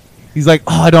 And he's like,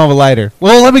 oh, I don't have a lighter.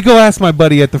 Well, let me go ask my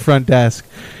buddy at the front desk.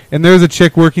 And there's a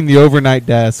chick working the overnight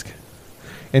desk,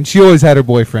 and she always had her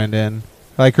boyfriend in.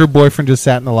 Like, her boyfriend just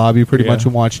sat in the lobby pretty much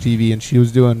and watched TV, and she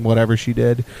was doing whatever she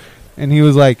did. And he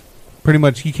was like, pretty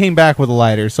much, he came back with a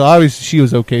lighter, so obviously she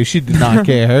was okay. She did not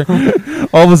care.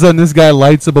 All of a sudden, this guy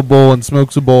lights up a bowl and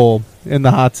smokes a bowl in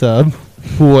the hot tub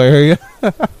pool area.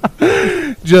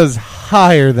 Just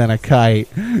higher than a kite.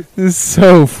 It's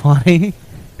so funny.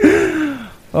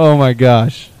 Oh, my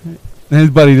gosh. And his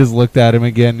buddy just looked at him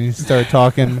again, and he started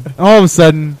talking. All of a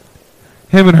sudden,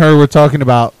 him and her were talking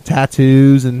about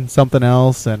tattoos and something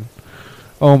else, and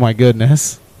oh my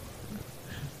goodness.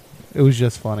 It was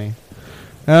just funny.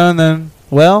 And then,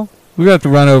 well, we're going to have to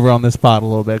run over on this pot a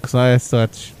little bit because I have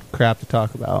such crap to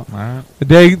talk about. All right.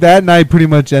 That night pretty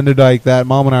much ended like that.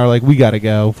 Mom and I were like, we got to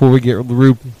go before we get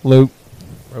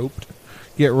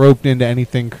roped into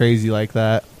anything crazy like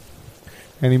that.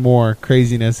 Any more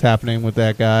craziness happening with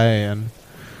that guy and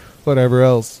whatever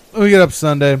else. We get up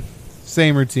Sunday,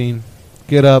 same routine.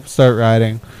 Get up, start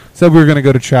riding. Said we were going to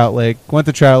go to Trout Lake. Went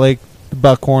to Trout Lake, the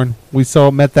Buckhorn.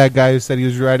 Met that guy who said he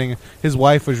was riding. His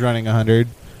wife was running 100.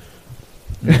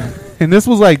 And this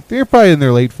was like, they're probably in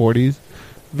their late 40s.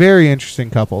 Very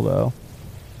interesting couple, though.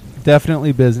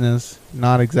 Definitely business.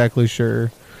 Not exactly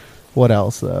sure what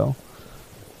else, though.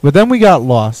 But then we got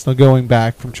lost going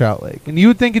back from Trout Lake. And you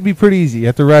would think it'd be pretty easy. You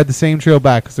have to ride the same trail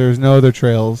back because there's no other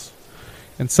trails.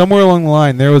 And somewhere along the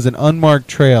line, there was an unmarked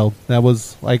trail that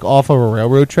was like off of a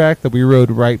railroad track that we rode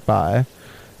right by.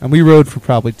 And we rode for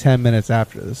probably 10 minutes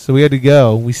after this. So we had to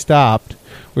go. We stopped.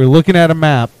 We were looking at a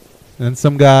map. And then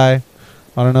some guy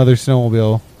on another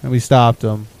snowmobile. And we stopped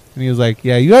him. And he was like,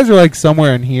 yeah, you guys are like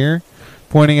somewhere in here.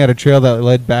 Pointing at a trail that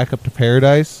led back up to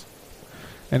Paradise.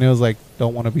 And it was like,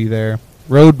 don't want to be there.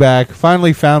 Rode back.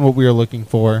 Finally found what we were looking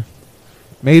for.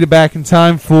 Made it back in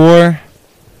time for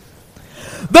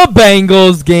the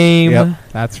Bengals game. Yep,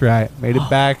 that's right. Made it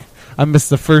back. I missed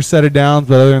the first set of downs,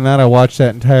 but other than that, I watched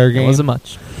that entire game. It wasn't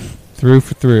much. Through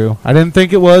for through. I didn't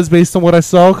think it was based on what I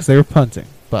saw because they were punting.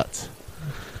 But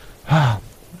that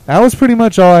was pretty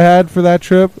much all I had for that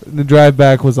trip. The drive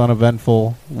back was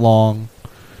uneventful, long.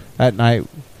 At night,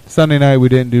 Sunday night, we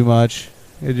didn't do much.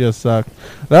 It just sucked.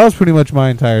 That was pretty much my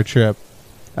entire trip.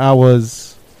 I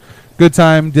was good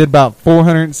time. Did about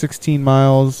 416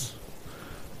 miles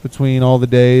between all the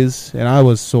days, and I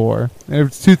was sore.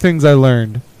 There's two things I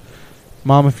learned.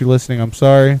 Mom, if you're listening, I'm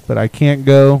sorry, but I can't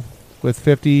go with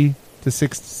 50 to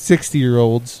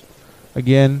 60-year-olds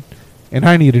again. and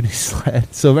I need a new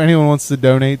sled. So if anyone wants to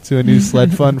donate to a new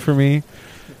sled fund for me,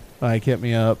 like hit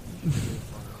me up.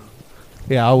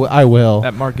 Yeah, I will.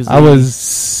 That Mark is. I was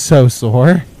so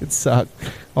sore. It sucked.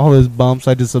 All those bumps,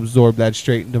 I just absorbed that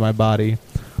straight into my body.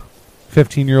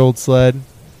 15-year-old sled,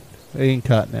 they ain't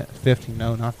cutting it. 15,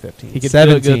 no, not 15. He could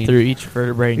 17. feel it go through each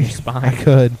vertebrae in your I spine.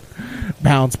 could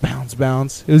bounce, bounce,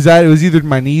 bounce. It was either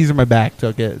my knees or my back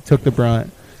took the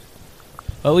brunt.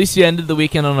 Well, at least you ended the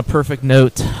weekend on a perfect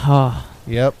note. Oh,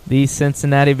 Yep. the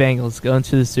Cincinnati Bengals going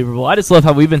to the Super Bowl. I just love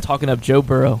how we've been talking up Joe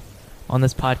Burrow on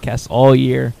this podcast all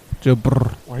year. Joe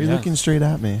Brr. Why are you Yes. looking straight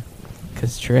at me?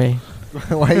 Because Trey.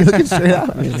 Why are you looking straight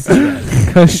at me?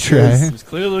 Coach Trey. He was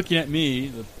clearly looking at me,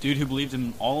 the dude who believed in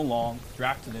him all along,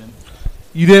 drafted him.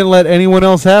 You didn't let anyone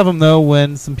else have him though.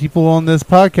 When some people on this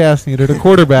podcast needed a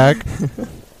quarterback,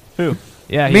 Who?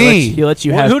 Yeah, Me. He lets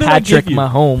you Who have did I Patrick give you?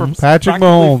 Mahomes. Patrick Practically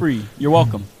Mahomes, free. You're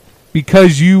welcome.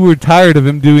 because you were tired of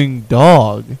him doing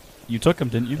dog. You took him,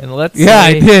 didn't you? And let's Yeah,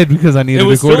 I say, did because I needed It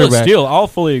was a still a quarterback. steal. I'll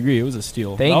fully agree. It was a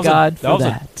steal. Thank God for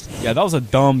that. Yeah, that was a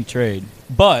dumb trade.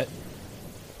 But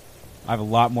I have a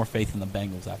lot more faith in the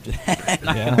Bengals after that.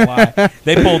 Not gonna lie.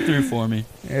 They pulled through for me.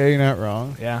 Yeah, you're not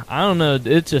wrong. Yeah, I don't know.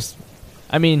 It just,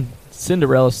 I mean,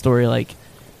 Cinderella story like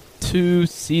 2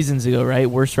 seasons ago, right?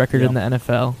 Worst record in the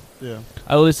NFL. Yeah.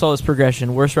 I always saw this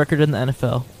progression. Worst record in the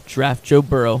NFL. Draft Joe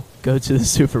Burrow. Go to the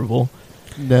Super Bowl.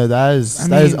 No, that is I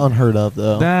that is mean, unheard of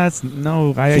though. That's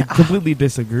no. I Yeah. completely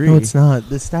disagree. No, it's not.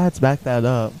 The stats back that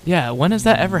up. Yeah, when has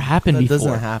that ever happened That before?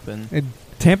 doesn't happen.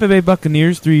 Tampa Bay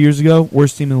Buccaneers 3 years ago,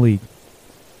 worst team in the league.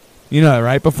 You know that,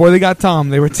 right? Before they got Tom,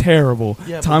 they were terrible.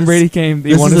 Yeah, but Tom this- Brady came,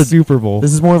 they this won is a a- Super Bowl.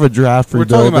 This is more of a draft We're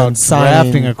rebuild talking about than signing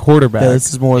drafting a quarterback. Yeah, this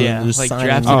is more Yeah, than just like signing.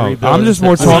 drafting Oh, rebuild I'm just instead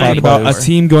more of talking signing about a players.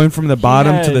 team going from the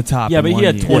bottom He to the had- top. Yeah, in but he one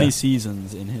had year. 20 Yeah.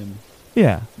 seasons in him.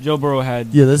 Yeah. Joe Burrow had.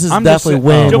 Yeah, this is I'm just definitely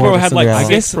saying- way Joe more Burrow of a had like Cinderella.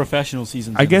 six professional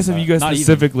seasons. I in guess him, if you go not even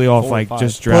specifically off 4 or like 5.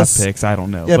 just draft Plus- picks, I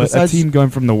don't know. yeah, but besides- a team going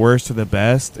from the worst to the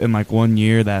best in like 1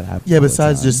 year, that happens. Yeah, all the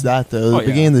besides time. just that though, Oh, the yeah.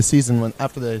 beginning of the season when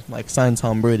after they like signed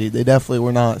Tom Brady, they definitely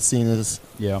were not seen as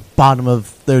Yeah. bottom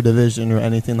of their division or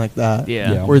anything like that.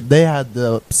 Yeah. Yeah. Where they had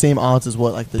the same odds as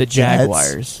what like the, The Jets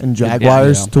Jaguars. and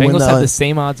Jaguars Yeah. to win Bengals had the the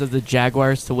same odds of the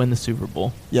Jaguars to win the Super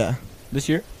Bowl. yeah. This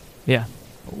year? Yeah,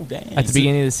 Oh, dang. at the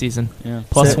beginning of the season. Yeah.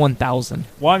 Plus So- 1,000.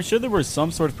 Well, I'm sure there was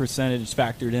some sort of percentage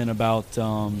factored in about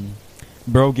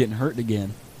Burrow getting hurt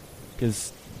again.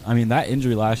 Because, I mean, that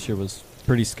injury last year was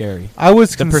pretty scary. I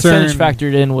was The concerned. percentage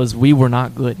factored in was we were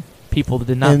not good. People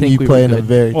did not And think you we play were in a good.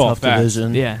 very Well, tough facts.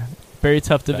 division. Yeah, very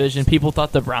tough division. People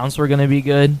thought the Browns were going to be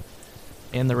good,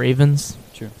 and the Ravens.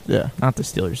 True. Yeah. Not the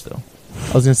Steelers though.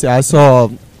 I was gonna say I saw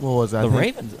what was that? The I think-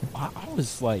 Ravens, I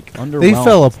was like underwhelmed. They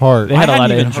fell apart. They had I a lot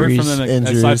hadn't of even heard injuries. from them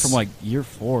aside Injuries. from like year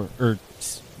 4 or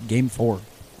game 4.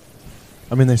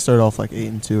 I mean, they started off like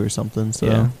 8-2 or something. So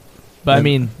Yeah. But I And-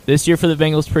 mean, this year for the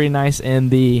Bengals pretty nice,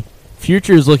 and the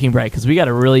future is looking bright because we got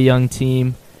a really young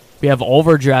team. We have all of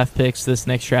our draft picks this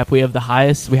next draft. We have the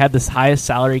highest. We had this highest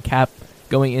salary cap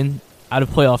going in out of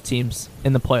playoff teams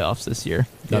in the playoffs this year.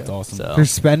 That's Yeah. awesome. So They're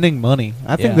spending money.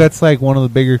 I think Yeah. that's like one of the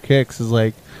bigger kicks. Is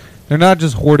like they're not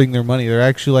just hoarding their money; they're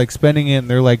actually like spending it. and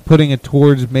They're like putting it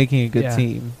towards making a good Yeah.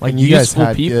 team. like and you guys useful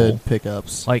had people good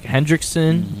pickups. like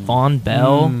Hendrickson, Mhm. Von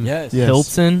Bell, Mm. Yes. Yeah.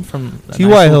 Hilton from the T.Y.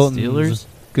 Nashville Hilton's Steelers.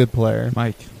 Good player.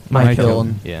 Mike. Mike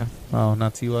Hilton. Yeah, Oh,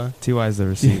 not Ty. T.Y. is the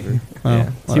receiver. Oh, yeah.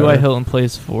 whatever. T.Y. Hilton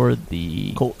plays for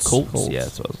the Colts. Colts. Yeah,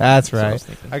 that's what I was, That's what I right. was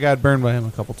thinking. I got burned by him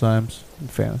a couple times in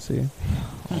fantasy.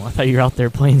 Oh, I thought you were out there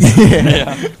playing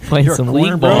Yeah. playing You're a some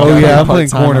corner, league bro. ball. Oh, yeah, I'm Part-time playing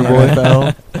corner, in boy.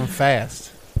 NFL. I'm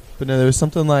fast. But no, there was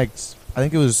something like I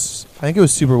think it was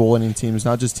Super Bowl winning teams,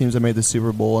 not just teams that made the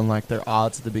Super Bowl and like their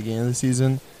odds at the beginning of the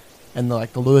season. And the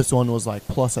lowest one was like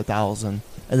plus 1,000,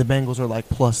 and the Bengals are like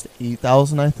plus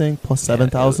 8,000, I think, plus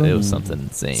 7,000. It was something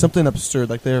insane. Something absurd.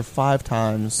 Like they're 5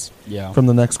 times Yeah. from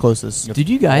the next closest. Did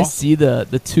you guys Awesome. see the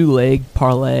 2-leg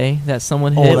parlay that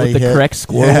someone Oh, hit they with the hit. correct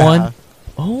score Yeah. one?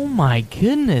 Oh my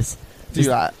goodness! Dude,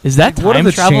 Is that What are time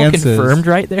the travel chances? confirmed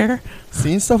right there?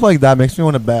 seeing stuff like that makes me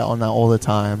want to bet on that all the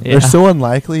time. Yeah. They're so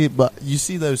unlikely, but you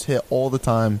see those hit all the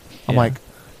time. I'm Yeah. like,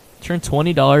 Turn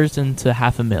 $20 into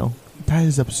 $500,000. that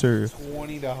is absurd.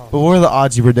 $20. But what are the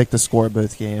odds you predict the score of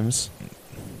both games?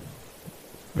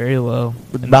 Very low.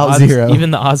 And the About odds- 0.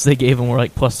 Even the odds they gave him were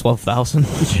like plus 12,000.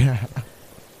 Yeah.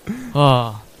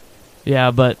 Oh,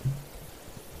 yeah, but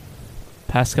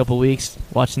past couple weeks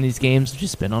watching these games, have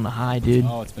just been on a high, dude.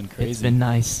 Oh, it's been crazy. It's been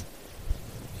nice.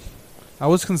 I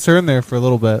was concerned there for a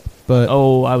little bit, but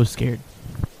Oh, I was scared.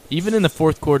 Even in the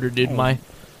fourth quarter, dude, Oh.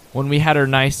 when we had our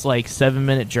nice like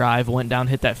 7-minute drive, went down,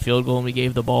 hit that field goal, and we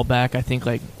gave the ball back. I think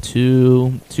like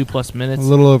 2+ A minutes.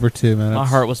 little over 2 minutes. My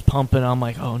heart was pumping. I'm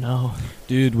like, oh no.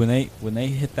 Dude, when they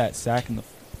hit that sack in the at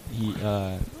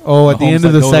the Mahomes end of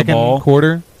let the go of the second ball.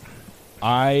 quarter.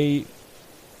 I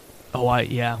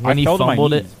When he fell to my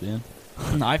fumbled it. knees,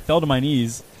 man. I fell to my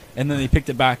knees, and then they picked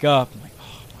it back up. I'm like,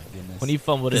 oh my goodness. When he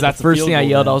fumbled 'Cause it, that's the a first field thing I goal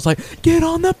yelled, then. I was like, "Get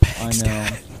on the picks, I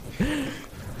know.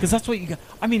 Because that's what you got.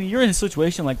 I mean, you're in a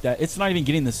situation like that. It's not even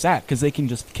getting the sack because they can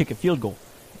just kick a field goal.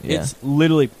 Yeah. It's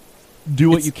literally do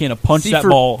what It's- you can to punch See, that for,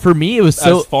 ball For me, it was as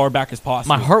so. far back as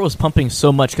possible. My heart was pumping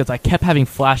so much because I kept having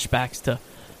flashbacks to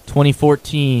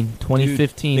 2014,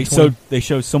 2015. Dude, they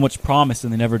showed so much promise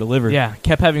and they never delivered. Yeah,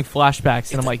 kept having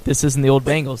flashbacks, and I'm like, this isn't the old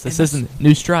Bengals. This and isn't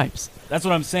New Stripes. That's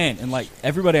what I'm saying. And like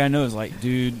everybody I know is like,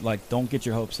 dude, like don't get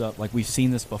your hopes up. Like we've seen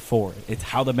this before. It's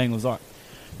how the Bengals are.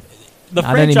 The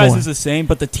Not franchise anymore. is the same,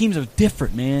 but the teams are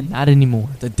different, man. Not anymore.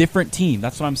 It's a different team.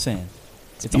 That's what I'm saying.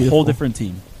 It's a beautiful. whole different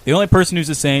team. The only person who's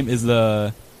the same is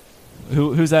the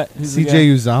who's that? Who's the CJ guy?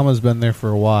 Uzama's been there for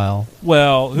a while.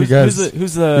 Well, You guys-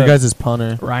 who's Your the guys is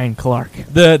punter. Ryan Clark.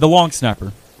 the long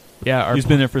snapper? Yeah, our Who's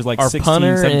been there for like our 16,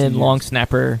 punter 17 and years. long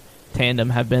snapper tandem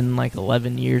have been like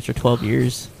 11 years or 12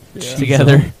 years Yeah.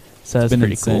 together. So that's been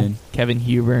pretty insane. cool. Kevin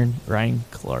Huber, Ryan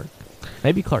Clark,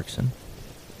 maybe Clarkson.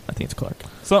 I think it's Clark.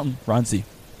 Something. Ron C.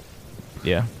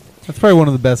 Yeah. That's probably one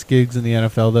of the best gigs in the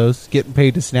NFL, though. Is getting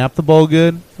paid to snap the ball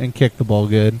good and kick the ball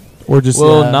good. Or just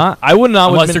Well, I would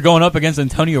not. Unless they're going up against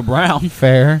Antonio Brown.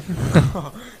 Fair.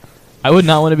 I would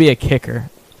not want to be a kicker.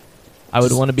 I would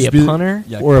Just- want to be a just be- punter.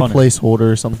 Yeah, or a punter. placeholder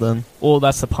or something. Well,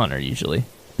 that's the punter usually.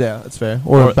 Yeah, that's fair.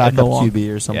 Or Or a backup the long- QB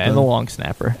or something. Yeah, and the long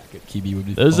snapper. QB would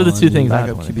be Those are the two things I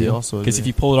Backup want to QB do. also. Because if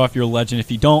you pull it off, you're a legend.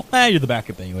 If you don't, you're the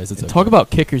backup anyways. It's okay. Talk about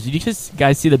kickers. Did you just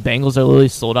guys see the Bengals are literally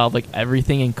sold out of like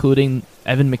everything, including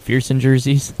Evan McPherson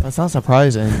jerseys? That's not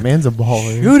surprising. Man's a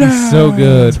baller. He's so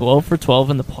good. 12 for 12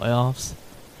 in the playoffs.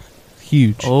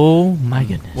 Huge. Oh my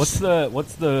goodness.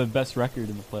 What's the best record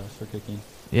in the playoffs for kicking?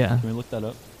 Yeah. Can we look that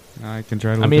up? I can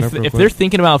try to I look mean, it up real if quick. they're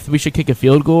thinking about if we should kick a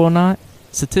field goal or not,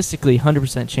 statistically,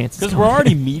 100% chance. it's Because we're going.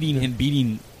 already meeting and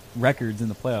beating records in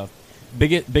the playoff.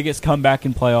 Biggest comeback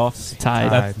in playoffs.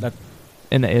 Tied. That,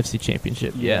 in the AFC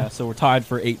Championship. yeah. Yeah. So we're tied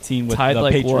for 18 with Tied the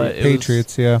like Patriots. what? It was-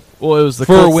 Patriots, yeah. Well, it was the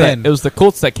For a Colts win. It was the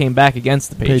Colts that came back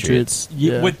against the Patriots,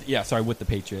 Yeah, Yeah. with the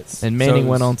Patriots. and So Manning it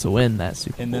went was- on to win that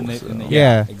Super And Bowl. then they- so- and they-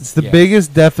 Yeah. Yeah, It's the yeah.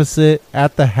 biggest deficit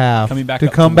at the half Coming back to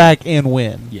up come to back and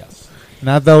win. Yes.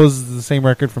 Not that was the same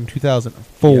record from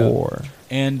 2004.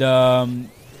 And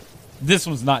this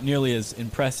one's not nearly as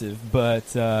impressive,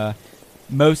 but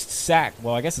most sack.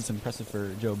 Well, I guess it's impressive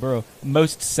for Joe Burrow.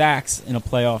 Most sacks in a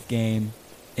playoff game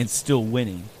and still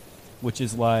winning, which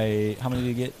is like how many did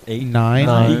he get? 8,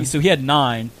 Nine. So he had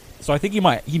 9. So I think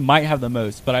he might have the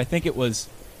most, but I think it was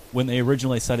when they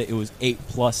originally said it was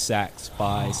 8+ sacks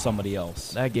by somebody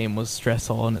else. That game was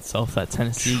stressful in itself. That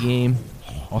Tennessee game.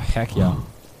 Oh heck yeah!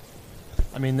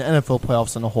 I mean, the NFL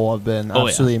playoffs in a whole have been Oh, yeah.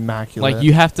 absolutely immaculate. Like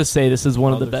you have to say, this is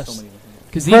one of the there's so best. many different things.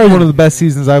 Because Probably one of the best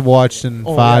seasons I've watched in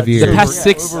Oh, 5 yeah, years. The past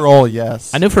six- overall,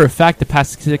 yes. I know for a fact the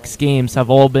past 6 games have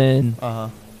all been Uh-huh.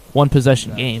 one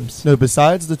possession games. No,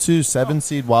 besides the 2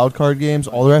 7-seed wild card games,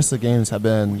 all the rest of the games have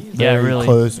been Yeah, very really.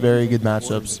 close, very good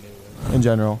matchups in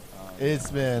general.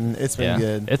 It's been Yeah,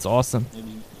 good. it's awesome.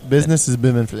 Business is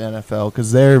booming for the NFL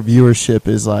because their viewership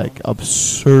is like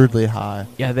absurdly high.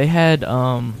 Yeah, they had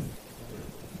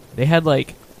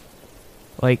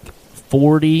like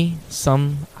 40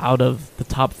 some out of the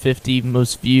top 50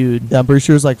 most viewed. Yeah, I'm pretty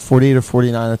sure it's like 48 or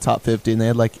 49 in the top 50, and they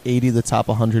had like 80 of the top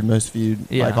 100 most viewed,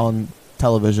 Yeah. like on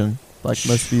television, like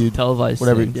most viewed, televised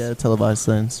whatever, things. yeah, televised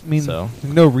things. I mean, So-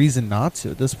 no reason not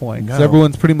to at this point. 'Cause No.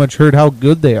 everyone's pretty much heard how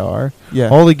good they are. Yeah,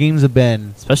 All the games have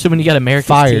been. Especially when you got America's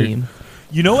Fired. team.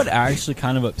 You know what actually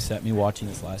kind of upset me watching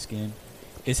this last game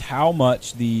is how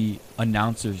much the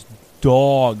announcers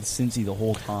dogged Cincy the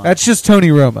whole time. That's just Tony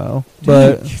Romo.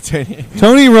 But Tony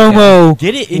Tony Romo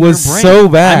Get it in was your brain. so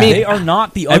bad. I mean, they are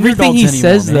not the Everything he underdogs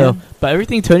says, anymore, though, man. but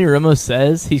everything Tony Romo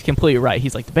says, he's completely right.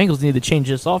 He's like, the Bengals need to change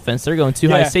this offense. They're going too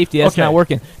high Yeah, safety. That's okay. not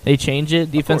working. They change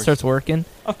it. Defense course. starts working.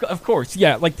 Of course,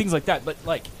 yeah, like things like that. But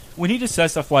like when he just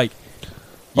says stuff like,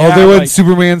 oh, yeah, they went like-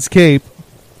 Superman's cape.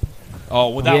 oh,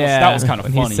 well, that was kind of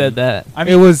when funny. he said that. I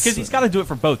mean, It was- because he's got to do it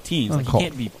for both teams. Like, you Uncalled.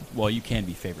 can't be. Well, you can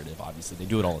be favoritive. Obviously, they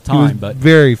do it all the He was time. But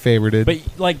very favorited.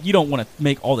 like, you don't want to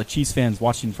make all the Chiefs fans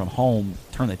watching from home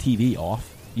turn the TV off.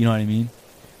 You know what I mean?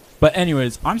 But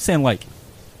anyways, I'm saying like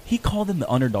he called them the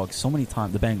underdogs so many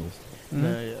times. The Bengals. I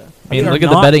mean, They are look at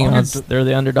the not betting odds. underdo- They're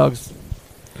the underdogs.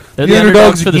 They're the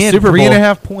underdogs for the again, Super Bowl.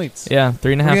 3.5 points. Yeah,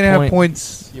 3.5 3.5 points.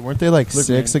 points. Yeah, weren't they like Look,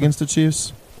 6 man. against the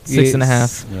Chiefs?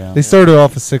 6.5. Yeah. They started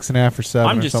off with 6.5 or 7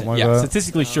 I'm or just something saying, like that.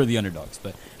 statistically sure the underdogs,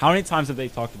 but how many times have they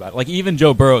talked about it? Like even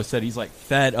Joe Burrow said he's like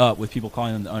fed up with people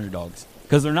calling them the underdogs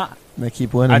because they're not. And they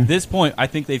keep winning. At this point, I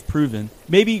think they've proven.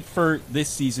 Maybe for this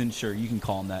season, sure you can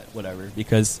call them that, whatever,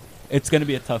 because it's going to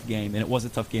be a tough game, and it was a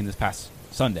tough game this past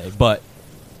Sunday. But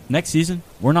next season,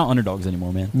 we're not underdogs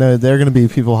anymore, man. No, they're going to be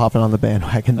people hopping on the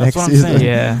bandwagon That's next what I'm season. saying.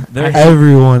 Yeah. They're-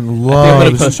 Everyone I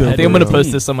loves think I'm Joe going to Burrow.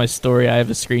 post this on my story. I have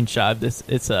a screenshot of this.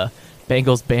 It's a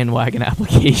Bengals bandwagon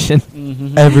application.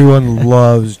 Mhm. Everyone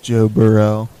loves Joe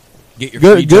Burrow. Get your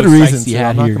free Good Joe reason Sykes you to. had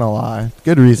I'm not here. gonna lie.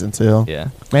 Good reason to. Yeah.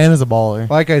 Man is a baller.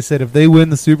 Like I said, if they win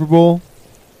the Super Bowl,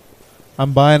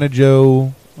 I'm buying a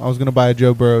Joe. I was gonna buy a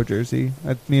Joe Burrow jersey.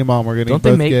 Me and Mom were gonna Don't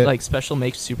both they make get. like special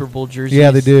make Super Bowl jerseys? Yeah,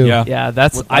 they do. Yeah. Yeah,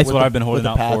 that's That's what I've been holding with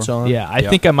out the patch for. on. Yeah, I Yeah.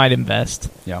 think I might invest.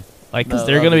 Yeah. Like, because No,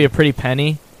 they're that'd going to be be- a pretty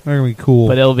penny, They're gonna be cool.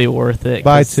 but it'll be worth it.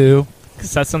 Buy 2.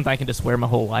 Because that's something I can just wear my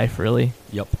whole life, really.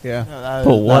 Yep. Yeah. No, that,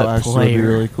 But what that actually would be player?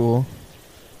 really cool.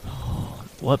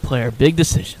 What player? Big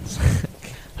decisions.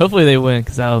 Hopefully they win,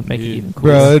 because that'll make it Dude. even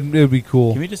cooler. Bro, it'd be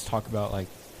cool. Can we just talk about like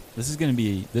this is going to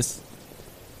be this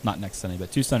not next Sunday,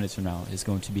 but 2 Sundays from now is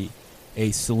going to be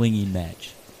a slinging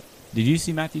match. Did you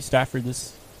see Matthew Stafford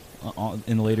this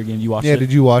in the later game? You watched Yeah, it?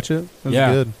 did you watch it? It was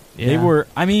Yeah. good. Yeah. They were.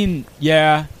 I mean,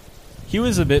 yeah, he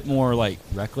was a bit more like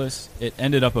reckless. It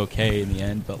ended up okay in the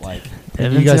end, but like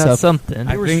Devin's You guys got have- something.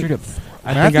 they were think- straight up.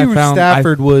 I think I Matthew found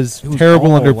Stafford was It was terrible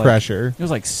all, under like- pressure. It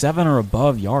was like 7 or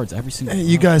above yards every single.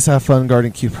 You time. guys have fun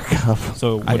guarding Cooper Cup.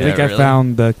 So I what think Yeah, I really.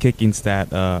 found the kicking stat.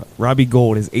 Robbie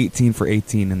Gold is 18 for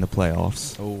 18 in the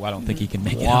playoffs. Oh, I don't think he can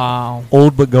make it. Wow.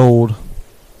 Old but gold.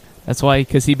 That's why,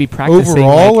 because he'd be practicing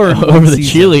Overall like, or in over one the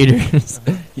season? cheerleaders.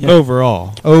 Yeah.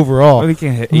 Overall. Overall. Well, he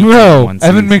can't hit 18 in Bro, one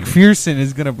Evan season. McPherson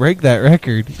is gonna break that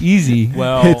record. Easy.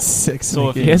 Well, It's 6. so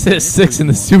if he has hit 6 in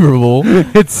the Super Bowl.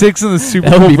 Hits 6 in the Super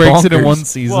That would Bowl, be breaks it in bonkers. one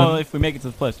season. well, if we make it to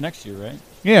the playoffs next year, right?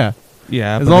 Yeah,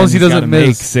 Yeah, As but long then as he he's doesn't gotta make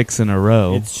miss. 6 in a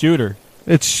row. It's shooter.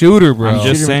 it's shooter, bro. I'm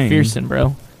just Shooter saying. McPherson,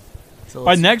 bro.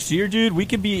 By next year, dude, we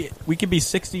could be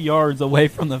 60 yards away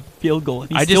from the field goal.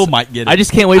 And he I still just- might get it. I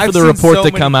just can't wait for I've the seen report so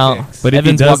to many come out. kicks. But if he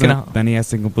Evan's walking doesn't, out. then he has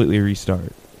to completely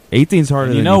restart. 18's harder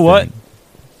And you than know you what? think.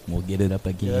 We'll get it up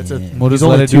again. Yeah, that's a, We'll he's just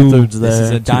only let it do- 2/3 there. This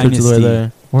is a 2/3 of the way dynasty.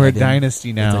 there. We're a Evan, dynasty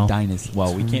It's now. a dynasty.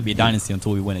 Well, we can't be a dynasty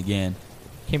until we win again.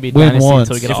 Can't be a Win dynasty once.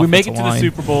 until we get If we make it to offensive the line.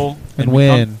 Super Bowl and we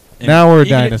win. come- and Now we're a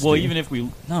even if- dynasty. well, even if we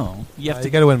no, you have You to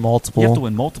got to win multiple. you have to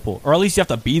win multiple, or at least you have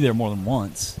to be there more than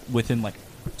once within like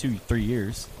 2-3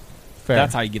 years. Fair.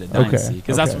 That's how you get a Okay, dynasty.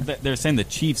 Because that's okay. what they're saying. The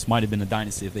Chiefs might have been a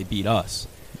dynasty if they beat us.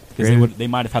 Because Great. they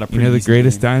might have had a You pretty know the easy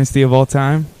greatest game. dynasty of all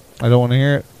time? I don't want to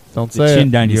hear it. Don't The say Qin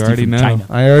it. dynasty You already from know. China.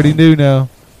 I already do know.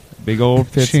 Big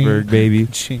old Pittsburgh, Qing- baby.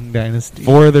 Qing dynasty.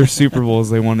 4 of their Super Bowls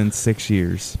they won in 6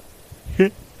 years.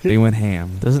 They went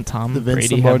ham. Doesn't Tom The Vince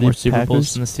Brady have Lombardi more Super Packers?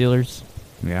 Bowls than the Steelers?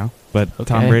 Yeah. But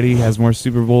Tom Okay. Brady has more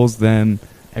Super Bowls than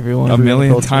Everyone. a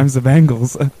million culture. times the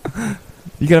Bengals.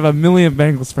 You could have a million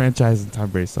Bengals franchise and Tom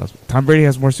Brady still has. Tom Brady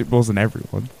has more Super Bowls than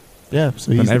everyone. Yeah,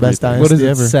 so Done he's the best everything. dynasty What is it?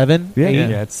 ever. 7? Yeah. 8?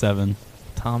 Yeah, it's 7.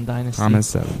 Tom Dynasty. Tom is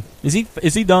 7.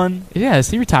 Is he done? Yeah, is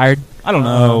he retired? I don't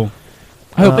know.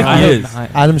 I hope Uh, he I is. hope not.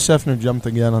 Adam Scheffner jumped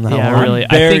again on that Yeah, one. really.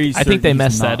 very I think certain they he's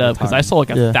messed not that up because I retired. saw like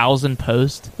a Yeah. 1,000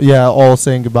 posts. Yeah, all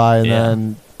saying goodbye, and Yeah.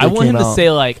 then I it want him came to out.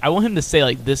 say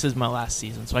like this is my last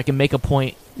season, so I can make a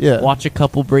point, yeah. watch a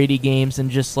couple Brady games, and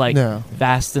just like No.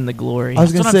 vast in the glory. I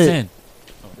was That's gonna what I'm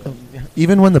say, saying.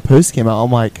 even when the post came out,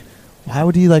 I'm like, why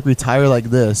would he like retire like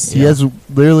this? He Yeah. has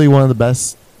literally one of the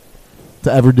best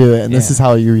to ever do it, and this Yeah. is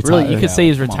how you retire. Really, you could Yeah, say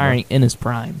he's come on, retiring in his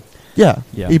prime. yeah.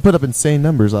 Yeah. He put up insane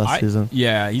numbers last season.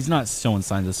 Yeah, he's not showing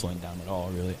signs of slowing down at all,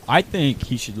 really. I think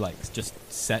he should like just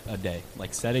set a day,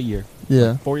 like set a year.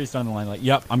 Yeah. 4 years down the line, like,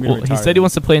 yep, I'm gonna Well, retire. he said he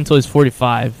wants to play until he's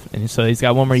 45, and so he's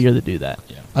got one more year to do that.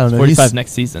 Yeah. I don't know. 45 He's,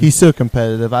 next season. he's so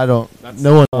competitive. I don't. That's-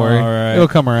 No one. All Worry. right. It'll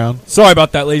come around. Sorry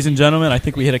about that, ladies and gentlemen. I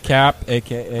think we hit a cap,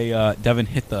 aka Devin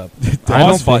hit the I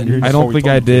pause don't, button. I before don't we think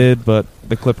told I him to. did, but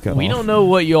the clip cut we off. don't know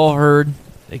what y'all heard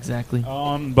exactly.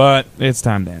 But It's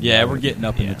time to end. yeah, it. we're getting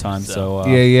up in Yeah, the time, so- so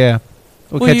Yeah, yeah.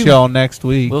 We'll Well, catch you- y'all next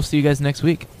week. We'll see you guys next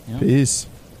week. yeah. Peace.